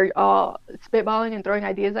here that we're all spitballing and throwing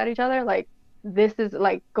ideas at each other. Like this is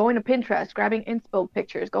like going to Pinterest, grabbing inspo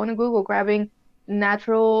pictures, going to Google, grabbing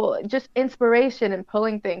natural, just inspiration and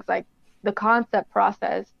pulling things. Like the concept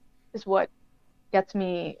process is what gets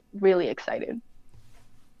me really excited.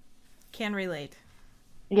 Can relate.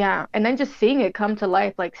 Yeah, and then just seeing it come to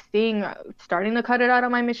life, like seeing, starting to cut it out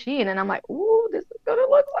on my machine, and I'm like, ooh, this is gonna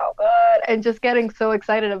look so good, and just getting so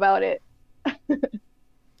excited about it.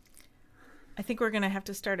 I think we're going to have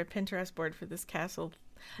to start a Pinterest board for this castle.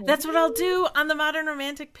 That's what I'll do on the Modern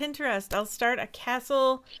Romantic Pinterest. I'll start a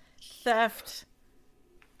castle theft,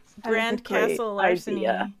 That is a grand great castle idea. larceny,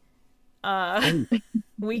 uh, Oh, oh,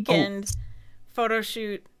 weekend photo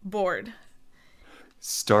shoot board.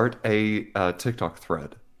 start a TikTok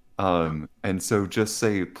thread. And so just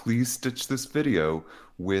say, please stitch this video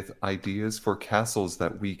with ideas for castles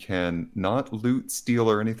that we can not loot, steal,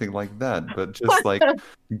 or anything like that, but just like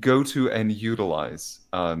go to and utilize.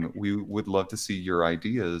 We would love to see your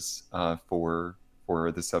ideas for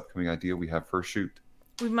this upcoming idea we have for a shoot.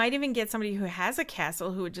 We might even get somebody who has a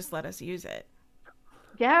castle who would just let us use it.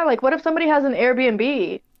 Yeah, like what if somebody has an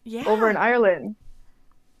Airbnb over in Yeah. Ireland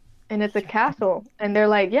and it's a castle, and they're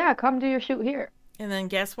like, yeah, come do your shoot here. And then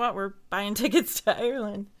guess what? We're buying tickets to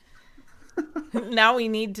Ireland. Now we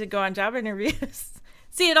need to go on job interviews.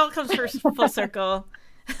 See, it all comes full circle.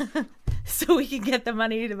 So we can get the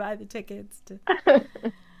money to buy the tickets.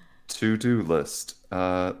 To-do list.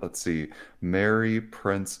 Let's see. Marry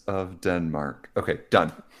Prince of Denmark. Okay,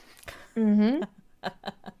 done. Mm-hmm.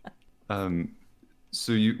 Um,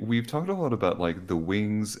 So we've talked a lot about like the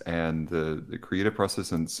wings and the creative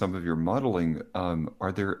process and some of your modeling.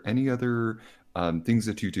 Are there any other things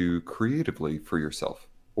that you do creatively for yourself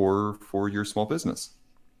or for your small business?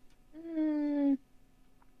 Mm,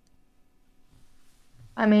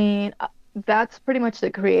 I mean, that's pretty much the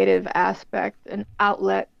creative aspect and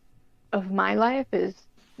outlet of my life is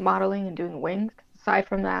modeling and doing wings. Aside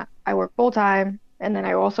from that, I work full time and then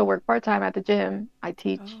I also work part time at the gym. I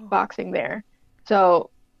teach Oh. boxing there. So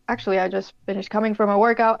actually, I just finished coming from a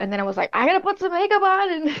workout and then I was like, I gotta put some makeup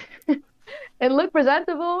on and and look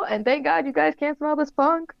presentable. And thank God you guys can't smell this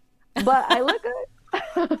funk, but I look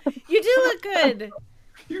good. You do look good.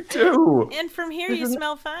 You do. And from here, This you is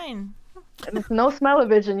smell fine. There's no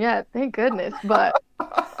smell-o-vision yet, thank goodness. But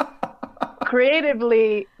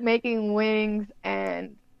creatively making wings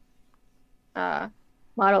and uh,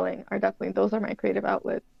 modeling are definitely those are my creative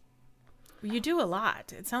outlets. You do a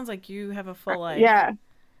lot. It sounds like you have a full life. Yeah,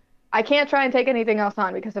 I can't try and take anything else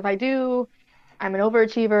on because if I do, I'm an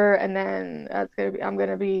overachiever, and then I'm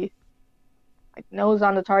gonna be like nose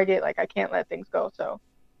on the target. Like I can't let things go. So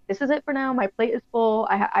this is it for now. My plate is full.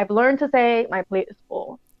 I've learned to say my plate is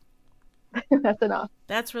full. That's enough.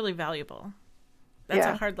 That's really valuable. That's a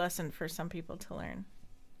Yeah. hard lesson for some people to learn.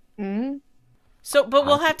 Hmm. So, but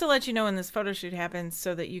we'll How- have to let you know when this photo shoot happens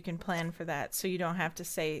so that you can plan for that. So you don't have to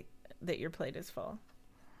say that your plate is full.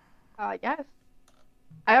 Yes,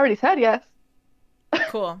 I already said yes.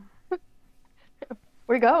 Cool.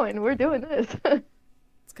 We're going. We're doing this.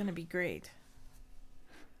 It's going to be great.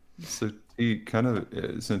 So T, kind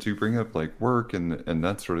of since you bring up like work and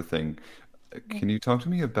that sort of thing, can you talk to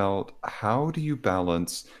me about how do you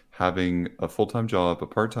balance having a full-time job, a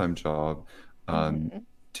part-time job, um, Mhm.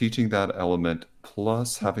 teaching that element,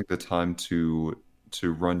 plus having the time to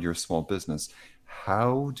run your small business?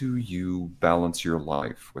 How do you balance your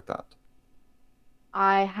life with that?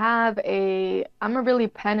 I'm a really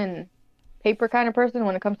pen and paper kind of person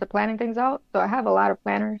when it comes to planning things out. So I have a lot of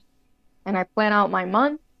planners and I plan out my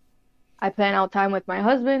month. I plan out time with my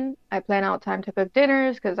husband. I plan out time to cook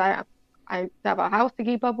dinners because I have a house to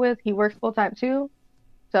keep up with. He works full time too.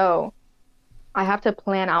 So I have to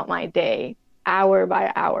plan out my day hour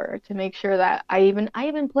by hour to make sure that I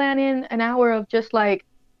even plan in an hour of just like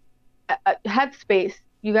Headspace.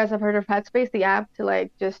 You guys have heard of Headspace, the app to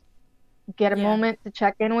like just get a Yeah. moment to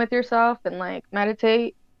check in with yourself and like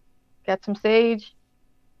meditate, get some sage.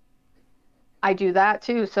 I do that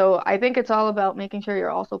too. So I think it's all about making sure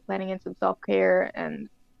you're also planning in some self-care and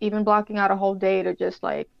even blocking out a whole day to just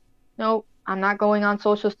like, nope, I'm not going on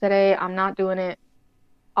socials today. I'm not doing it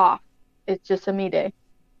off. It's just a me day.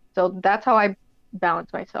 So that's how I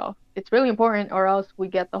balance myself. It's really important, or else we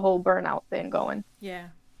get the whole burnout thing going. Yeah.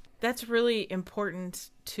 That's really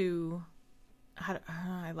important to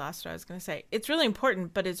I lost what I was going to say. It's really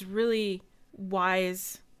important, but it's really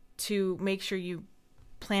wise to make sure you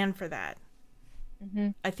plan for that. Hmm.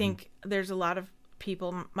 I think there's a lot of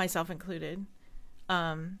people, myself included,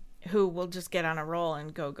 who will just get on a roll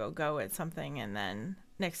and go, go, go at something. And then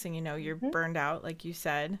next thing you know, you're Hmm. burned out, like you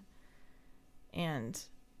said. And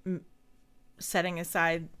setting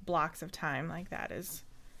aside blocks of time like that is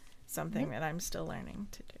something that I'm still learning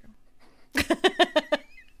to do.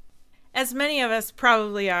 As many of us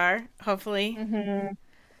probably are, hopefully. Hmm.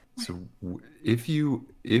 So if you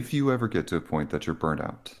ever get to a point that you're burnt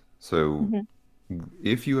out, so Hmm.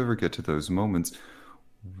 if you ever get to those moments,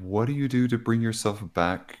 what do you do to bring yourself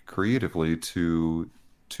back creatively to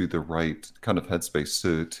the right kind of headspace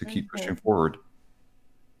to keep Hmm. pushing forward?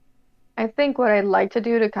 I think what I'd like to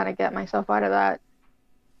do to kind of get myself out of that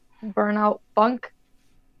burnout funk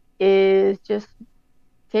is just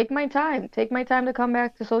take my time to come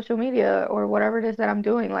back to social media or whatever it is that I'm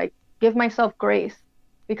doing. Like, give myself grace.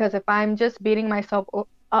 Because if I'm just beating myself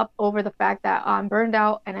up over the fact that I'm burned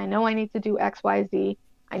out and I know I need to do X, Y, Z,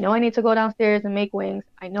 I know I need to go downstairs and make wings,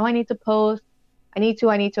 I know I need to post, I need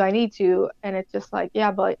to. And it's just like,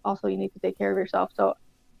 yeah, but also you need to take care of yourself. So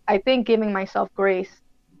I think giving myself grace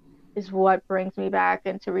is what brings me back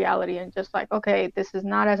into reality and just like, okay, this is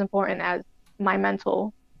not as important as my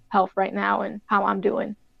mental health right now and how I'm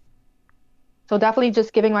doing. So definitely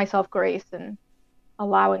just giving myself grace and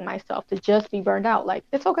allowing myself to just be burned out. Like,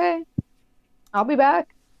 it's okay. I'll be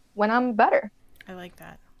back when I'm better. I like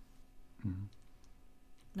that. Mhm.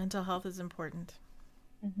 Mental health is important.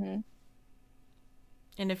 Hmm.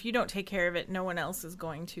 And if you don't take care of it, no one else is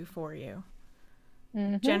going to for you.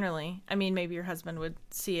 Hmm. Generally, I mean, maybe your husband would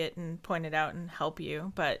see it and point it out and help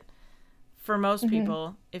you, but for most Hmm.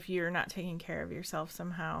 people, if you're not taking care of yourself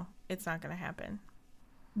somehow, it's not going to happen.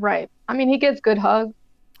 Right. I mean, he gets good hugs.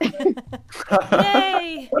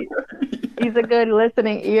 Yay! He's a good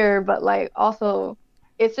listening ear, but like also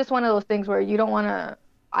it's just one of those things where you don't want to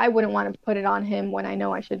I wouldn't want to put it on him when I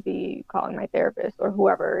know I should be calling my therapist or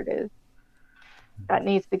whoever it is that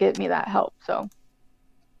needs to give me that help. So,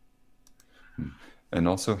 And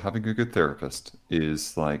also having a good therapist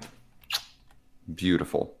is like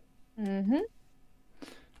beautiful. hmm.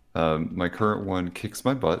 My current one kicks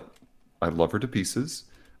my butt. I love her to pieces.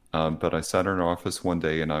 But I sat in her office one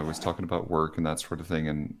day and I was talking about work and that sort of thing,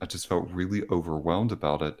 and I just felt really overwhelmed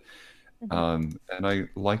about it. Hmm. And I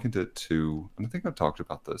likened it to, and I think I've talked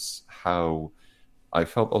about this, how I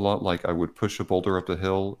felt a lot like I would push a boulder up the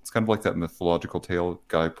hill. It's kind of like that mythological tale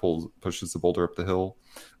guy pushes the boulder up the hill.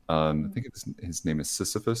 I think his name is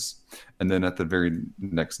Sisyphus. And then at the very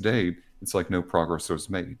next day, it's like no progress was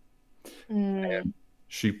made. Mm.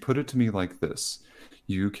 She put it to me like this: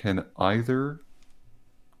 you can either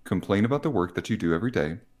complain about the work that you do every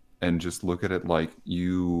day and just look at it like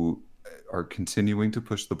you are continuing to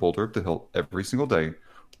push the boulder up the hill every single day,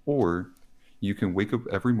 or you can wake up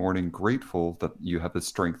every morning grateful that you have the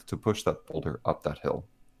strength to push that boulder up that hill.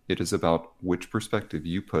 It is about which perspective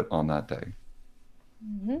you put on that day.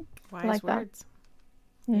 Hmm. I Wise like that. words.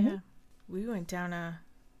 Hmm. Yeah. We went down a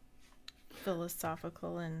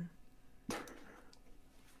philosophical and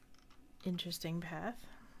interesting path.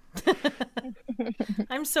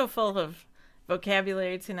 I'm so full of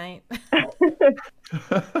vocabulary tonight.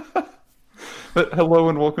 But hello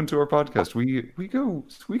and welcome to our podcast. We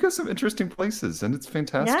go some interesting places and it's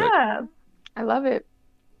fantastic. Yeah, I love it.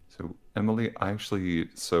 So Emily,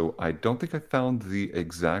 so I don't think I found the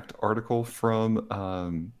exact article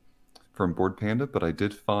from Board Panda, but I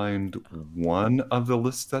did find one of the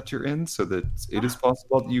lists that you're in, so that it is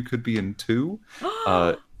possible that you could be in two.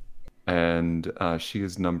 Uh, and she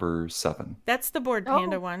is number 7. That's the Board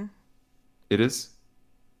Panda Oh. one. It is?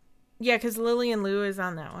 Yeah, because Lily and Lou is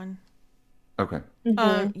on that one. Okay.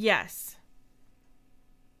 Hmm. Yes.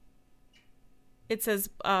 It says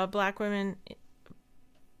black Hmm.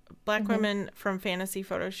 women from fantasy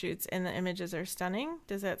photo shoots and the images are stunning.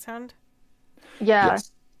 Does that sound Yeah.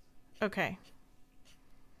 Yes. okay?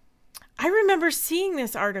 I remember seeing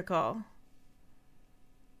this article.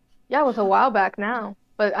 Yeah, it was a while back now.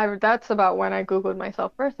 But that's about when I Googled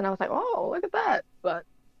myself first and I was like, oh, look at that. But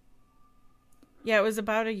Yeah, it was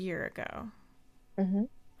about a year ago. hmm.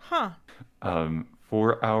 Huh.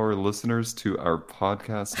 For our listeners to our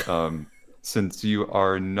podcast, since you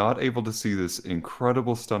are not able to see this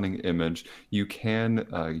incredible, stunning image, you can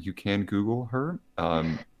Google her.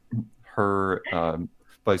 Her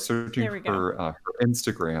by searching There we go. her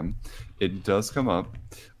Instagram, it does come up.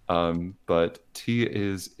 But Tia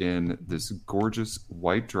is in this gorgeous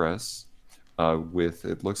white dress with,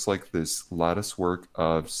 it looks like this lattice work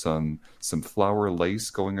of some flower lace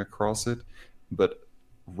going across it, but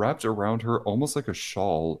wrapped around her, almost like a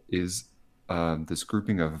shawl, is this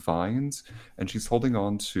grouping of vines, and she's holding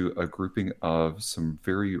on to a grouping of some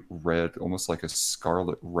very red, almost like a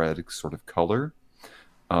scarlet red sort of color.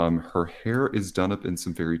 Her hair is done up in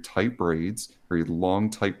some very tight braids, very long,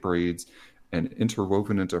 tight braids, and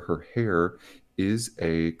interwoven into her hair is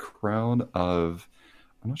a crown of,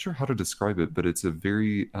 I'm not sure how to describe it, but it's a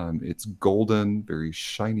very, it's golden, very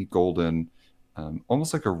shiny golden,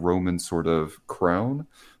 almost like a Roman sort of crown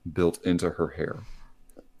built into her hair.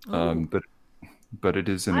 Ooh. But it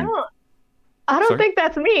is I an, don't I don't sorry, think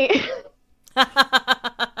that's me.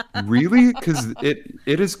 really? Because it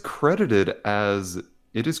is Is credited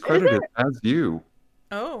it? as you.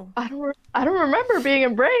 Oh. I don't remember being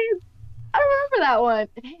in braids. I don't remember that one.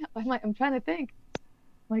 Dang, I'm trying to think.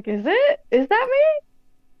 Like, is it? Is that me?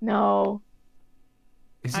 No.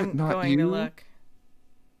 Is it I'm not going to you? look.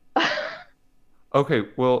 Okay,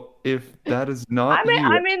 well, if that is not you,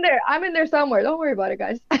 I'm in there. I'm in there somewhere. Don't worry about it,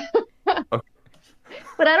 guys. okay,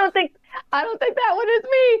 But I don't think that one is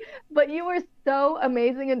me. But you were so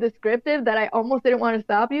amazing and descriptive that I almost didn't want to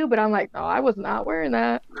stop you, but I'm like, no, I was not wearing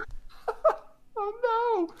that.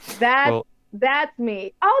 oh no. That's Well, that's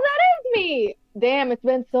me. Oh, that is me. Damn, it's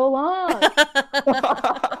been so long.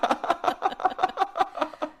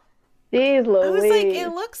 Jeez I was like, it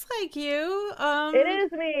Louise. looks like you. It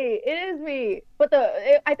is me. It is me. But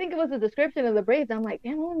I think it was the description of the braids. I'm like,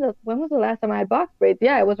 damn, when was the last time I had box braids?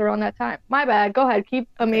 Yeah, it was around that time. My bad. Go ahead. Keep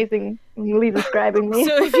Okay. amazingly describing me.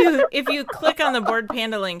 So if you click on the board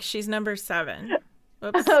panda link, she's number 7.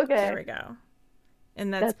 Whoops. There Okay. we go.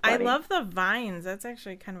 And That's I funny. love the vines. That's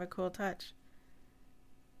actually kind of a cool touch.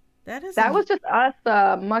 That is That was just us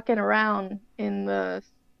mucking around in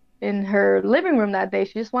her living room that day.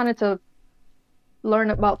 She just wanted to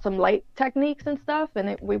learn about some light techniques and stuff,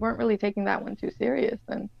 and we weren't really taking that one too serious.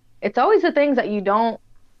 And it's always the things that you don't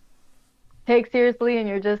take seriously, and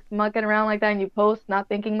you're just mucking around like that, and you post not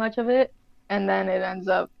thinking much of it, and then it ends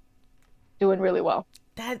up doing really well.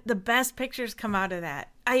 that the best pictures come out of that.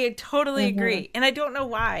 I totally Hmm. agree. And I don't know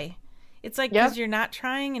why. It's like because Yep. you're not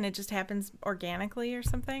trying and it just happens organically or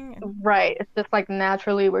something. And Right. It's just like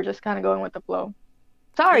naturally, we're just kind of going with the flow.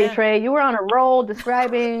 Sorry, yeah. Trey, you were on a roll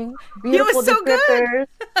describing It was beautiful so descriptors. good.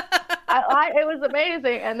 It was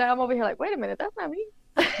amazing, and then I'm over here like, wait a minute, that's not me.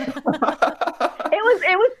 It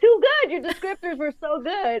was too good. Your descriptors were so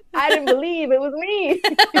good. I didn't believe it was me.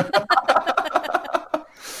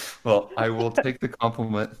 well, I will take the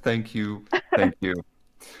compliment. Thank you. Thank you.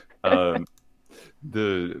 Um,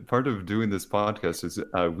 the part of doing this podcast is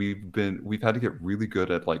we've had to get really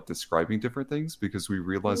good at like describing different things because we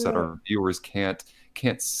realize that Mm, our viewers can't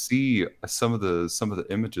see some of the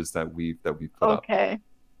images that we put up. okay.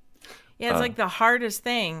 Yeah, it's Uh, like the hardest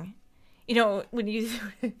thing. You know, when you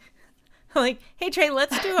like, hey Trey,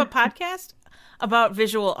 let's do a podcast about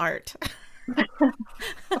visual art.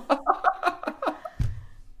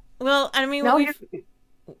 Well, I mean, No, we've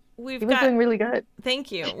he was got doing really good.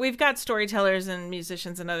 thank you. We've got storytellers and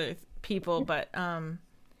musicians and other people, but but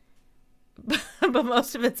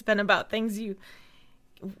most of it's been about things you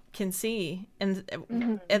can see. And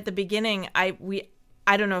Hmm. at the beginning, I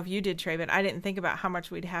don't know if you did, Trey, but I didn't think about how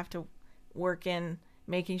much we'd have to work in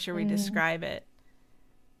making sure we Mm. describe it.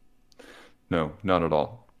 no, not at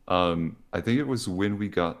all. I think it was when we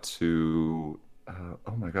got to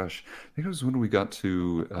oh my gosh, I think it was when we got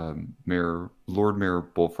to Lord Mayor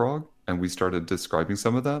Bullfrog, and we started describing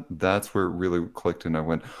some of that. That's where it really clicked, and I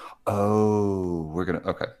went, "Oh, we're gonna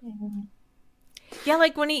okay." Mhm. Yeah,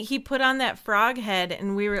 like when he put on that frog head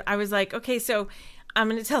and I was like, okay, so I'm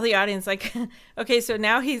going to tell the audience like, okay, so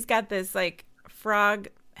now he's got this like frog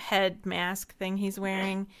head mask thing he's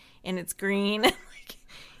wearing and it's green.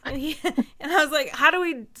 and he and I was like, how do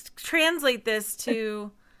we translate this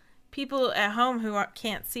to people at home who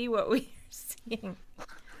can't see what we are seeing?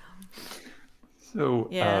 So,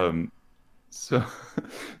 Yeah, so,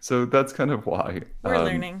 so that's kind of why we're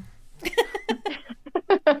learning.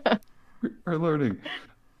 we're learning.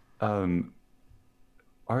 Um,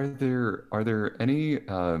 are there any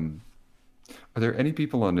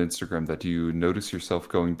people on Instagram that you notice yourself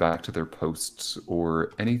going back to their posts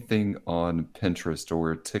or anything on Pinterest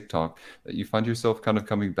or TikTok that you find yourself kind of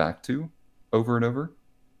coming back to over and over?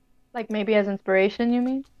 Like maybe as inspiration, you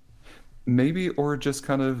mean? Maybe, or just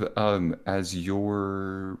kind of as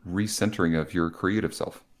your recentering of your creative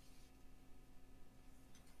self.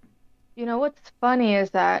 You know what's funny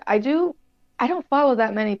is that I don't follow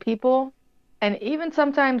that many people, and even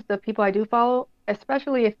sometimes the people I do follow,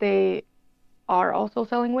 especially if they are also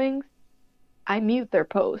selling wings, I mute their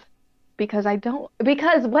posts because I don't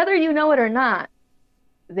because whether you know it or not,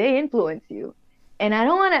 they influence you. And I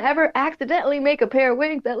don't want to ever accidentally make a pair of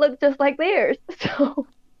wings that look just like theirs. So,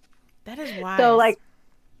 That is so wise. like,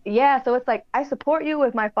 yeah, so it's like I support you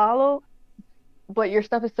with my follow, but your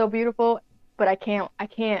stuff is so beautiful, but I can't.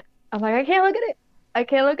 I'm like, I can't look at it. I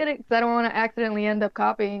can't look at it because I don't want to accidentally end up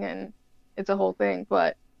copying and it's a whole thing.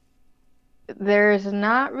 But there's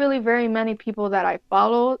not really very many people that I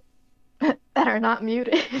follow that are not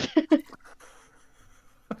muted.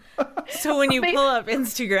 So when you I mean, pull up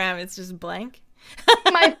Instagram, it's just blank.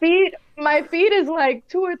 my feed is like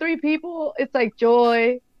two or three people. It's like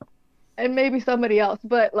Joy and maybe somebody else,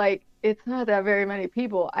 but like it's not that very many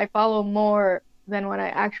people. I follow more than what I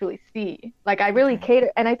actually see. Like I really Okay.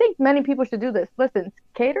 cater, and I think many people should do this. Listen,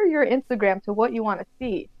 cater your Instagram to what you want to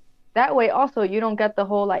see. That way also you don't get the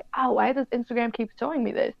whole like, oh, why does Instagram keep showing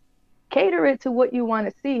me this? Cater it to what you want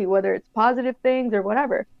to see, whether it's positive things or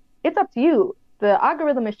whatever. It's up to you. The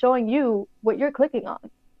algorithm is showing you what you're clicking on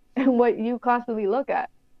and what you constantly look at.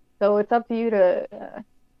 So it's up to you to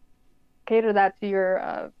cater that to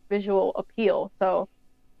your visual appeal. So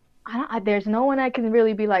there's no one I can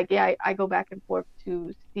really be like, yeah, I go back and forth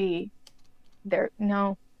to see their,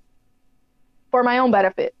 no, for my own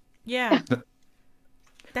benefit. Yeah,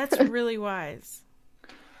 that's really wise.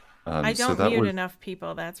 I So don't that mute was enough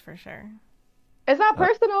people, that's for sure. It's not uh,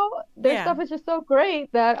 personal. Their Yeah. stuff is just so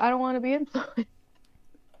great that I don't want to be influenced.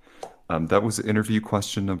 that was interview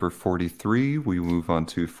question number 43. We move on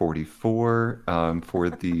to 44 for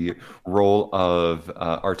the role of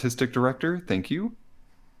artistic director. Thank you.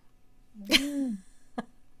 Mm.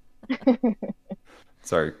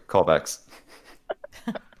 Sorry, callbacks.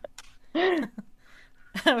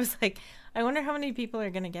 I was like, I wonder how many people are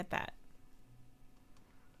going to get that.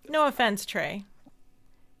 No offense, Trey.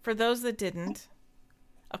 For those that didn't,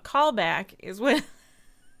 a callback is when.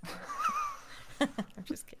 I'm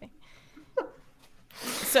just kidding.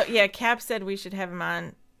 So, yeah, Cap said we should have him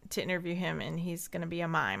on to interview him, and he's going to be a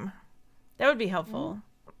mime. That would be helpful.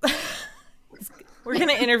 We're going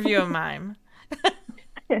to interview a mime.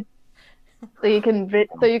 So you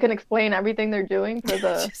can explain everything they're doing for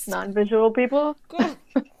the Just- non-visual people.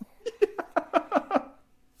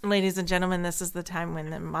 Ladies and gentlemen, this is the time when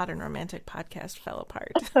the Modern Romantic podcast fell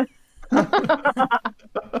apart.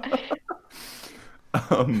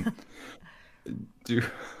 Um, do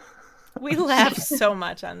We laugh so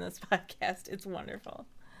much on this podcast. It's wonderful.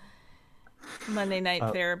 Monday night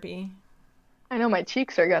Uh, therapy. I know my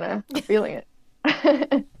cheeks are gonna I'm feeling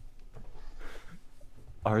it.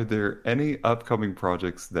 Are there any upcoming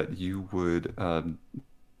projects that you would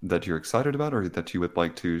that you're excited about or that you would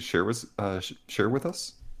like to share with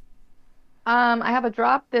us? I have a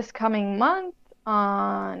drop this coming month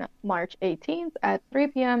on March 18th at 3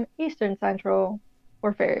 p.m. Eastern Central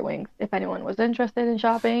for Fairy Wings, if anyone was interested in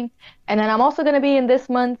shopping. And then I'm also going to be in this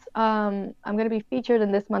month's, I'm going to be featured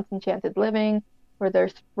in this month's Enchanted Living for their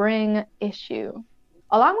spring issue,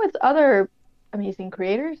 along with other amazing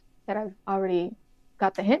creators that I've already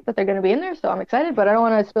got the hint that they're going to be in there. So I'm excited, but I don't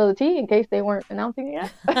want to spill the tea in case they weren't announcing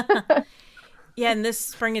it yet. Yeah, and this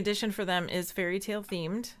spring edition for them is fairy tale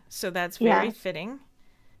themed, so that's very Yeah. fitting.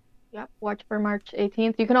 Yep, watch for March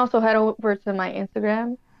 18th. You can also head over to my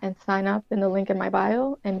Instagram and sign up in the link in my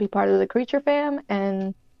bio and be part of the Creature Fam,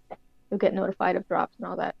 and you'll get notified of drops and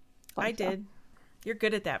all that fun I stuff. did. You're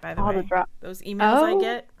good at that, by the All the way. drops. Those emails I Oh,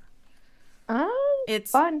 get,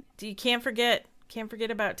 it's fun. you can't forget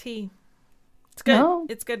about tea. It's good. No,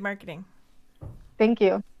 It's good marketing. thank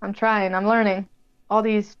you. I'm trying. I'm learning. All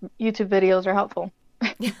these YouTube videos are helpful.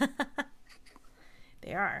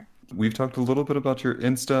 They are. We've talked a little bit about your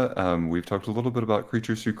Insta. We've talked a little bit about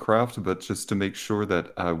Creatures Who Craft, but just to make sure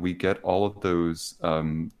that we get all of those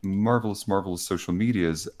marvelous, marvelous social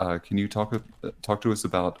medias, can you talk to us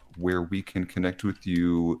about where we can connect with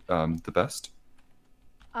you the best?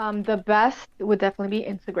 The best would definitely be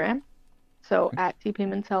Instagram. So Okay. at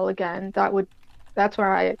Pimentel again. That's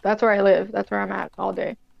where I live. That's where I'm at all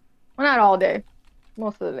day. Well, not all day,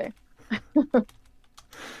 most of the day.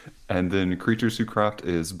 And then Creatures Who Craft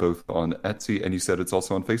is both on Etsy, and you said it's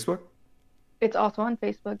also on Facebook? It's also on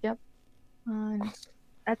Facebook. Yep. On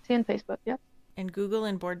Etsy and Facebook. Yep. And Google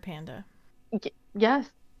and Board Panda. Yes.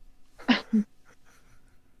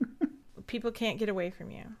 People can't get away from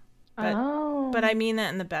you. But Oh. I mean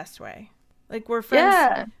that in the best way. Like, we're friends.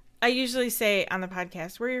 Yeah. I usually say on the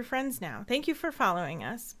podcast, we're your friends now. Thank you for following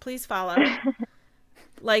us. Please follow.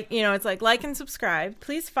 It's like and subscribe.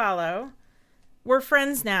 Please follow. We're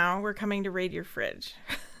friends now. We're coming to raid your fridge.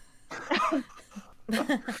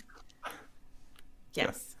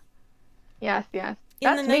 Yes. Yes, yes. In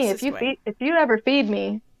the That's me. nicest way. If you ever feed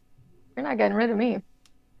me, you're not getting rid of me.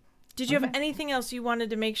 Did you have Okay. anything else you wanted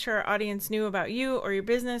to make sure our audience knew about you or your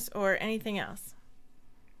business or anything else?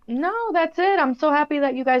 No, that's it. I'm so happy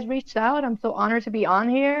that you guys reached out. I'm so honored to be on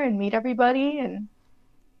here and meet everybody and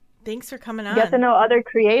Thanks for coming get to on. know other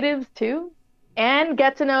creatives too. And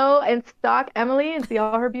get to know and stalk Emily and see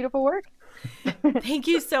all her beautiful work. Thank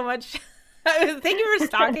you so much. Thank you for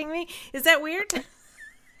stalking me. Is that weird?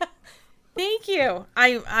 Thank you.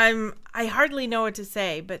 I hardly know what to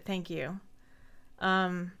say, but thank you.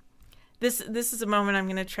 This is a moment I'm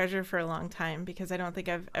going to treasure for a long time because I don't think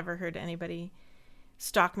I've ever heard anybody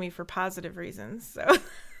stalk me for positive reasons. So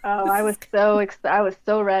Oh, this I is was so I was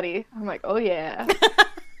so ready. I'm like, oh yeah.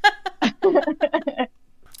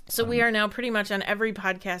 So we are now pretty much on every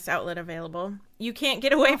podcast outlet available. You can't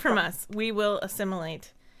get away from us. We will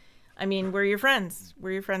assimilate. I mean, we're your friends.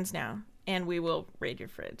 We're your friends now, and we will raid your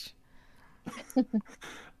fridge.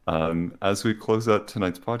 As we close out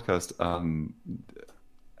tonight's podcast,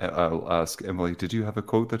 I'll ask Emily, did you have a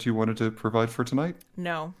quote that you wanted to provide for tonight?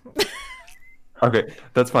 No. Okay,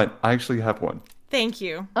 that's fine. I actually have one. Thank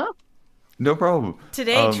you. Oh, No problem.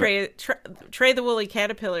 Today, Trey the Woolly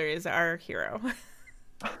Caterpillar is our hero.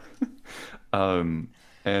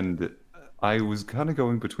 And I was kind of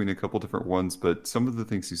going between a couple different ones, but some of the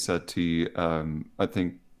things you said, T, I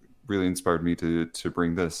think really inspired me to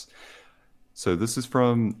bring this. So this is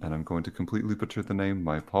from, and I'm going to completely butcher the name,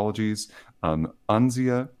 my apologies,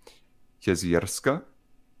 Anzia Jezierska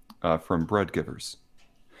from Bread Givers.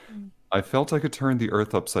 I felt I could turn the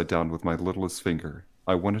earth upside down with my littlest finger.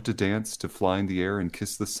 I wanted to dance, to fly in the air and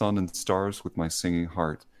kiss the sun and stars with my singing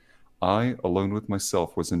heart. I, alone with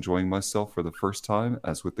myself, was enjoying myself for the first time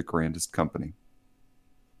as with the grandest company.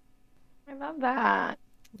 I love that.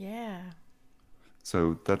 Yeah.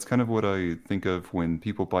 So that's kind of what I think of when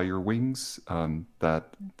people buy your wings.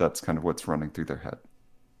 That's kind of what's running through their head.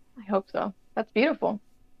 I hope so. That's beautiful.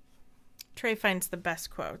 Trey finds the best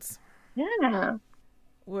quotes. Yeah.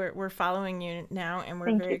 We're following you now, and we're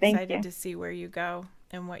Thank very you. Thank excited you. to see where you go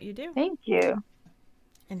and what you do, Thank you.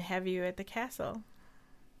 and have you at the castle.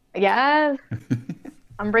 Yes,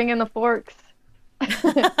 I'm bringing the forks.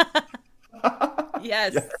 Yes.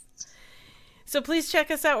 Yes. So please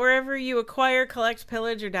check us out wherever you acquire, collect,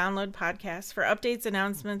 pillage, or download podcasts. For updates,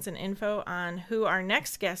 announcements, and info on who our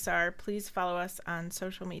next guests are, please follow us on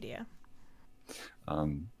social media.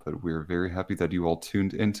 But we're very happy that you all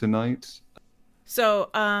tuned in tonight. So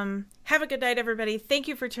have a good night, everybody. Thank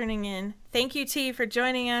you for tuning in. Thank you, T, for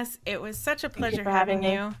joining us. It was such a pleasure for having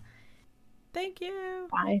having me. you. Thank you.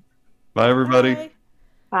 Bye. Bye, everybody. Bye.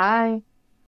 Bye.